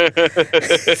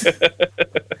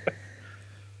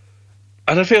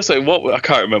 And I feel like I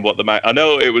can't remember what I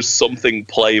know it was something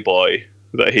Playboy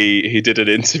that he did an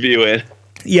interview in.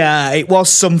 Yeah, it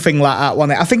was something like that,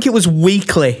 wasn't it? I think it was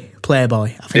Weekly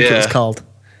Playboy, I think it was called.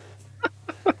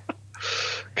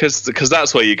 Because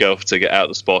that's where you go to get out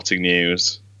the sporting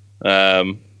news.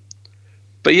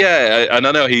 But yeah, and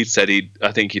I know he said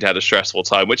I think he'd had a stressful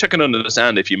time, which I can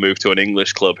understand if you move to an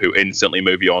English club who instantly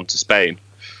move you on to Spain.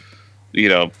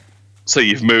 So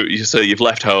you've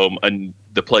left home, and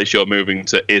the place you're moving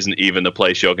to isn't even the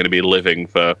place you're going to be living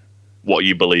for what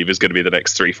you believe is going to be the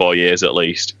next 3-4 years at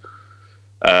least.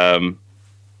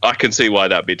 I can see why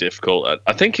that'd be difficult.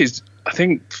 I think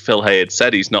Phil Hay had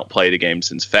said he's not played a game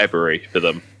since February for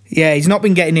them. Yeah, he's not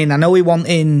been getting in. I know he won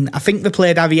in. I think they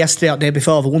played either yesterday or the day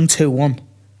before. They won 2-1,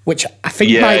 which I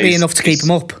think might be enough to keep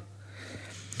him up.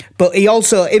 But he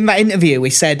also, in that interview, he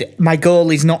said, "My goal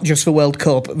is not just the World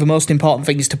Cup. The most important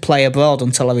thing is to play abroad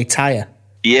until I retire."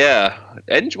 Yeah,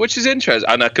 which is interesting,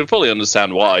 and I can fully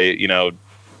understand why. You know,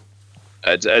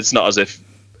 it's not as if,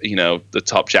 you know, the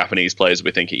top Japanese players will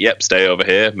be thinking, "Yep, stay over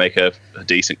here, make a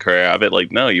decent career out of it."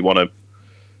 Like, no, you want to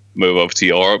move over to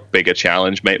Europe, bigger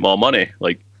challenge, make more money.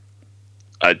 Like,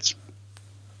 it's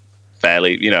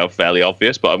fairly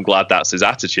obvious, but I'm glad that's his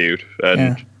attitude.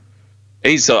 And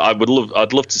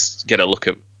I'd love to get a look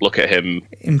at him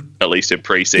at least in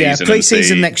pre-season. Yeah,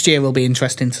 pre-season next year will be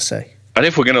interesting to see. And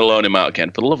if we're going to loan him out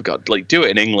again, for the love of God, like, do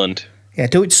it in England. Yeah,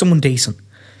 do it to someone decent.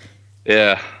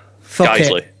 Yeah,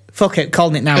 Fuck it,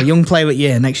 calling it now. Young player at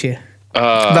year next year.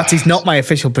 That is not my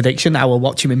official prediction. I will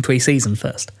watch him in pre-season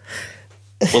first.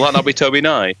 Will that not be Toby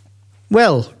Nye?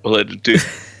 Well, will it do?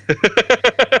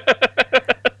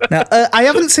 Now, I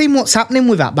haven't seen what's happening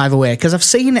with that, by the way, because I've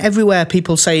seen everywhere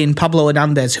people saying Pablo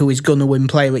Hernandez, who is going to win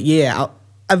player at year.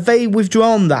 Have they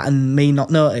withdrawn that and me not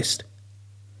noticed?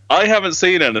 I haven't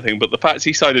seen anything, but the fact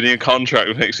he signed a new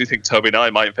contract makes me think Toby Nye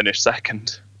might finish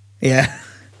second. Yeah.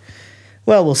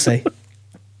 Well, we'll see.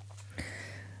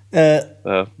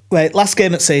 Wait, last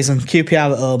game at season,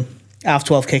 QPR at home,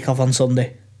 12:30 kick-off on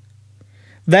Sunday.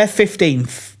 They're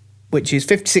 15th, which is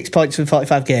 56 points from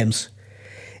 45 games.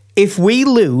 If we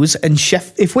lose to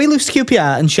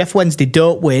QPR and Sheff Wednesday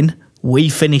don't win, we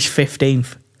finish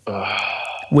 15th.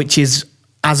 Which is,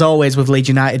 as always with Leeds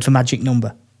United, the magic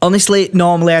number. Honestly,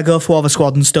 normally I go for all the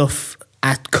squad and stuff.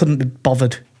 I couldn't be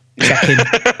bothered checking.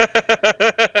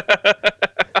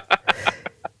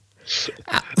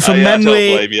 From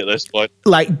memory, I don't blame you at this point.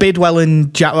 Like, Bidwell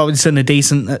and Jack Robinson are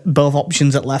decent at both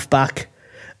options at left back.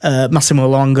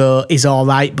 Massimo Luongo is all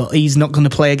right, but he's not going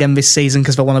to play again this season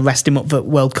because they want to rest him up for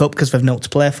World Cup because they've naught to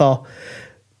play for.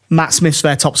 Matt Smith's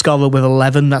their top scorer with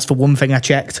 11. That's the one thing I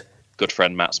checked. Good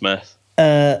friend Matt Smith.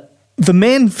 The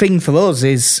main thing for us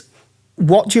is,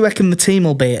 what do you reckon the team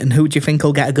will be and who do you think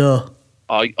will get a go?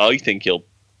 I think he'll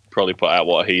probably put out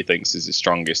what he thinks is his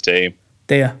strongest team.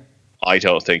 Do you? I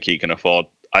don't think he can afford...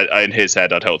 in his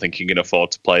head, I don't think he can afford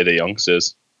to play the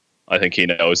youngsters. I think he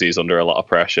knows he's under a lot of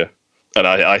pressure. And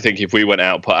I think if we went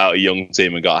out and put out a young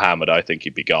team and got hammered, I think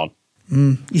he'd be gone.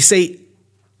 You see,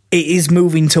 it is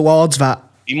moving towards that.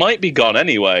 He might be gone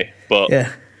anyway, but...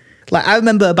 Yeah. Like, I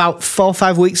remember about 4 or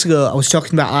 5 weeks ago, I was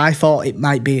talking about I thought it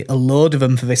might be a load of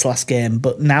them for this last game,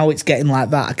 but now it's getting like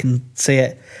that. I can see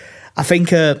it. I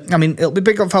think, it'll be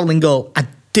big on fouling goal. I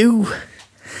do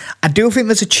think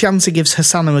there's a chance he gives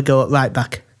Hassana a go at right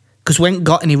back, because we ain't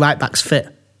got any right backs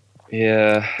fit.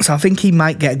 Yeah. So I think he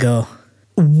might get a go.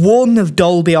 One of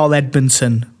Dolby or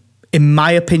Edmondson, in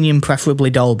my opinion, preferably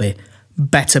Dolby,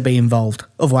 better be involved.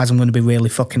 Otherwise, I'm going to be really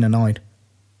fucking annoyed.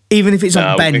 Even if it's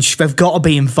on bench, they've got to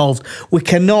be involved. We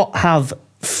cannot have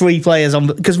 3 players on...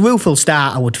 Because Roof will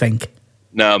start, I would think.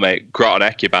 No, mate. Groton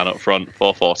Ekuban up front,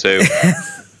 4-4-2.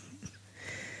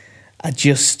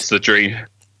 It's the dream.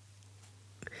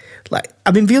 The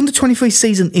under-23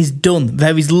 season is done.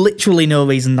 There is literally no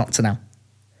reason not to now.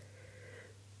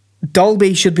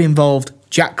 Dolby should be involved.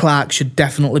 Jack Clark should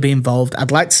definitely be involved.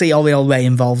 I'd like to see Oriol Ray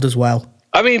involved as well.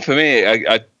 I mean, for me,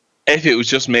 if it was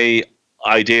just me,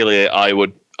 ideally, I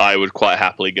would quite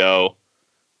happily go,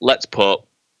 let's put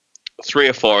 3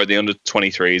 or 4 of the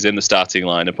under-23s in the starting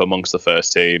lineup amongst the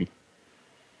first team,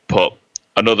 put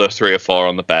another 3 or 4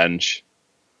 on the bench,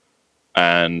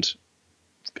 and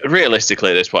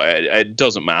realistically at this point, it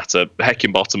doesn't matter.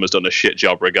 Heckingbottom has done a shit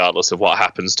job regardless of what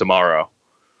happens tomorrow.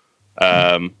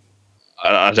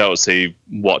 I don't see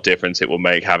what difference it will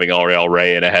make having Oriol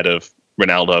Ray in ahead of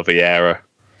Ronaldo Vieira.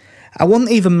 I wouldn't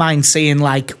even mind seeing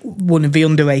one of the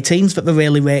under-18s that they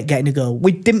really rate getting a go.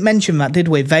 We didn't mention that, did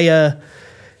we? They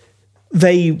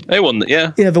won,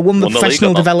 yeah. Yeah, they won the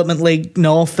Professional Development League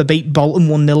North. They beat Bolton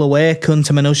 1-0 away,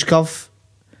 Kunta Manushkov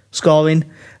scoring,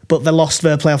 but they lost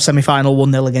their playoff semi-final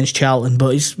 1-0 against Charlton.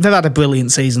 But they've had a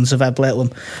brilliant season, so fair play to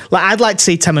them. I'd like to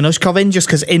see Temenushkov in, just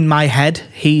because in my head,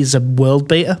 he's a world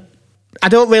beater. I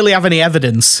don't really have any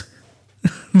evidence,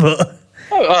 but...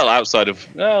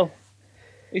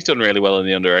 he's done really well in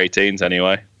the under-18s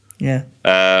anyway. Yeah.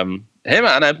 Him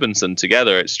and Edmondson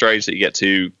together, it's strange that you get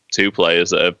two players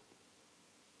that are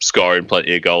scoring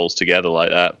plenty of goals together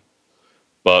like that.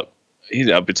 But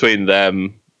between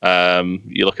them,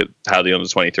 you look at how the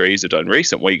under-23s have done. In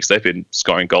recent weeks, they've been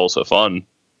scoring goals for fun,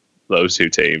 those two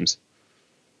teams.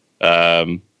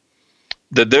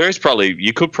 There is probably,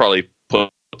 you could probably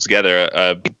put together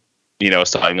a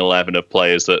starting 11 of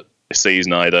players that this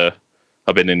season either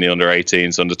have been in the under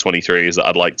 18s, under 23s that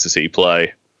I'd like to see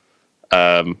play.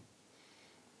 Well,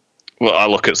 I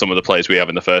look at some of the players we have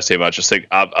in the first team. I just think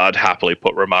I'd happily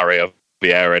put Romario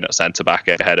Vieira in at centre back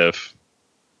ahead of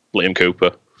Liam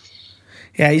Cooper.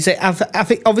 Yeah, I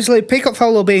think obviously Peacock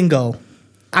Fowler will be in goal.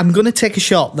 I'm going to take a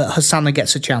shot that Hosanna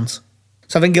gets a chance.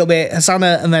 So I think it'll be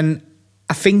Hosanna, and then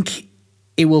I think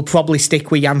he will probably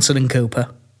stick with Janssen and Cooper.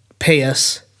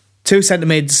 Pierce, 2 centre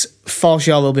mids,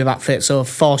 Forshaw will be back fit, so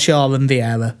Forshaw and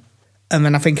Vieira. And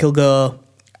then I think he'll go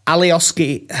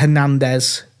Alioski,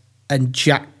 Hernandez, and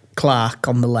Jack Clark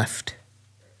on the left.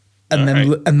 And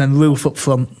then Roof up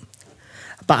front.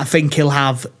 But I think he'll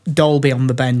have Dolby on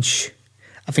the bench.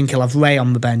 I think he'll have Ray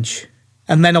on the bench.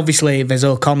 And then obviously there's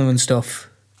O'Connor and stuff.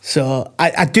 So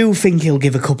I do think he'll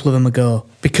give a couple of them a go,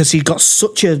 because he got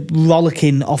such a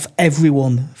rollicking off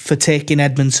everyone for taking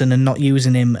Edmondson and not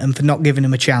using him and for not giving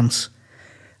him a chance.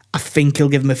 I think he'll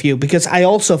give him a few, because I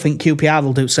also think QPR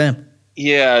will do the same.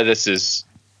 Yeah, this is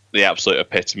the absolute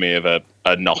epitome of a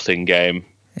nothing game.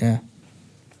 Yeah.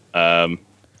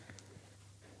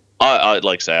 I'd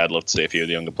like to say I'd love to see a few of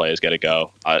the younger players get a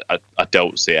go. I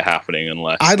don't see it happening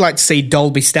unless... I'd like to see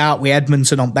Dolby start with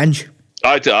Edmondson on bench.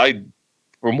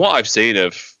 From what I've seen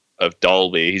of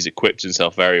Dolby, he's equipped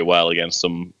himself very well against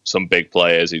some big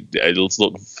players. He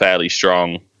look fairly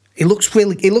strong. He looks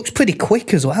pretty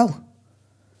quick as well.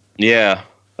 Yeah.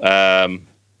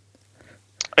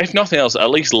 If nothing else, at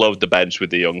least load the bench with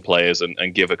the young players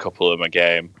and give a couple of them a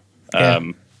game.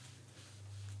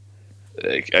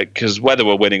 Because whether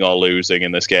we're winning or losing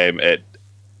in this game, it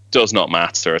does not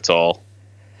matter at all.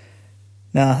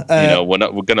 No,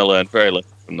 we're going to learn very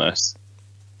little from this.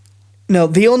 No,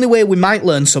 the only way we might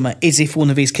learn something is if one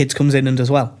of his kids comes in and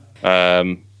does well.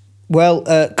 Connie's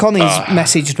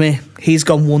messaged me. He's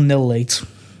gone 1-0 Leeds.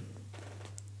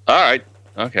 All right.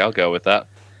 Okay, I'll go with that.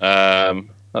 That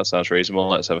sounds reasonable.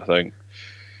 Let's have a think.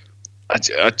 I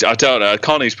don't know.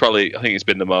 Connie's probably, I think he's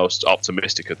been the most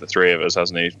optimistic of the three of us,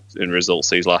 hasn't he, in results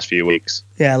these last few weeks?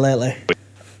 Yeah, lately.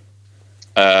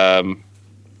 I'll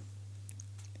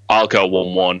go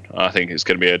 1-1. I think it's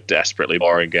going to be a desperately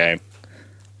boring game.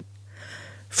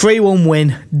 3-1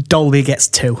 win. Dolby gets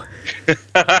 2.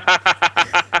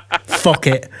 Fuck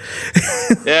it.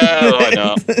 Yeah, why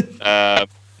not?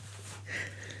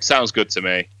 Sounds good to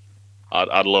me.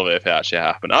 I'd love it if it actually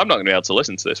happened. I'm not going to be able to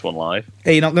listen to this one live.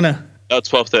 Are you not going to? At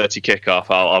 12:30 kickoff,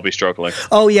 I'll be struggling.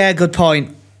 Oh yeah, good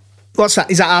point. What's that?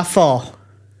 Is that R4?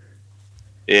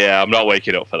 Yeah, I'm not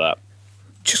waking up for that.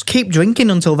 Just keep drinking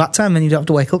until that time, then you don't have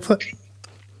to wake up for it.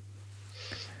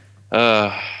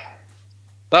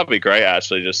 That'd be great,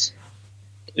 actually. Just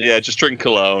drink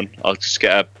alone. I'll just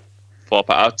get a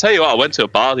 4-pack. I'll tell you what, I went to a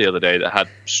bar the other day that had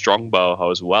Strongbow. I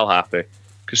was well happy,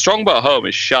 because Strongbow at home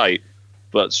is shite,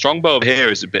 but Strongbow over here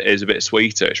is a bit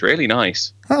sweeter. It's really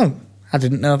nice. Oh, I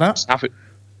didn't know that. Happy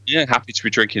to be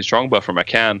drinking Strongbow from a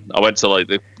can. I went to like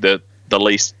the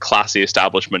least classy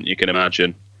establishment you can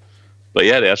imagine, but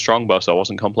yeah, they had Strongbow, so I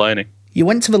wasn't complaining. You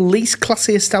went to the least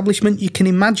classy establishment you can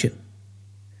imagine?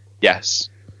 Yes.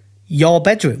 Your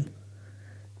bedroom?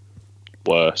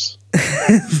 Worse.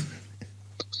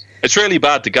 It's really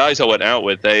bad. The guys I went out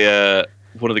with,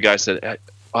 one of the guys said,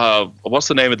 what's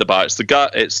the name of the bar?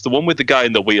 It's the one with the guy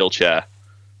in the wheelchair.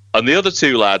 And the other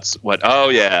two lads went, oh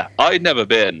yeah, I'd never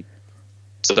been.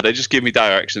 So they just give me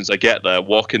directions. I get there,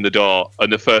 walk in the door,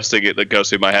 and the first thing that goes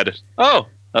through my head is, oh,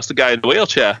 that's the guy in the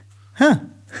wheelchair. Huh.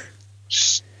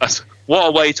 What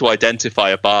a way to identify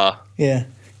a bar. Yeah.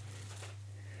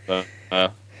 But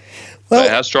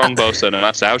it has Strongbow, so no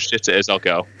matter how shit it is, I'll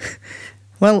go.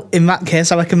 Well, in that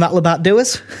case, I reckon that'll about do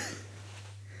us.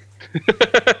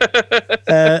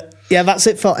 Yeah, that's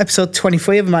it for episode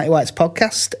 23 of the Mighty Whites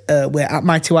podcast. We're at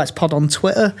Mighty Whites Pod on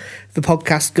Twitter. The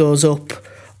podcast goes up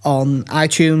on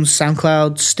iTunes,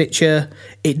 SoundCloud, Stitcher.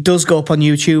 It does go up on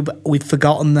YouTube. We've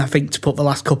forgotten, I think, to put the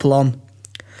last couple on,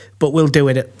 but we'll do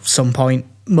it at some point.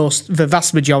 The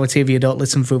vast majority of you don't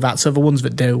listen through that, so the ones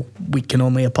that do, we can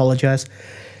only apologise.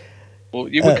 Well,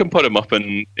 we can put them up,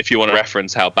 and if you want to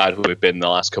reference how bad we've been the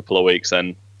last couple of weeks,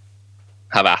 then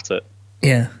have at it.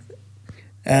 Yeah.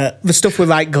 The stuff we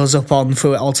like goes up on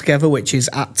Through It Altogether, which is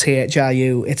at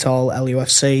THRU, it all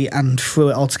LUFC, and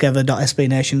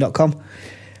throughitoaltogether.sbnation.com.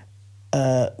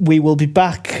 We will be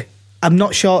back, I'm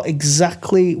not sure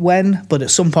exactly when, but at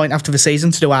some point after the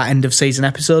season to do our end of season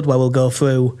episode where we'll go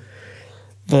through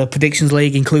the predictions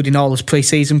league, including all those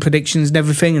pre-season predictions and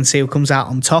everything, and see who comes out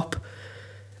on top.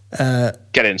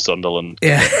 Get in Sunderland.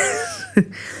 Yeah.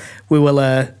 We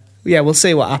will yeah, we'll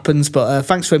see what happens. But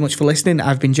thanks very much for listening.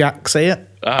 I've been Jack. See ya.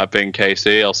 I've been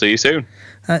KC. I'll see you soon.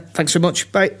 Thanks very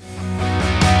much. Bye.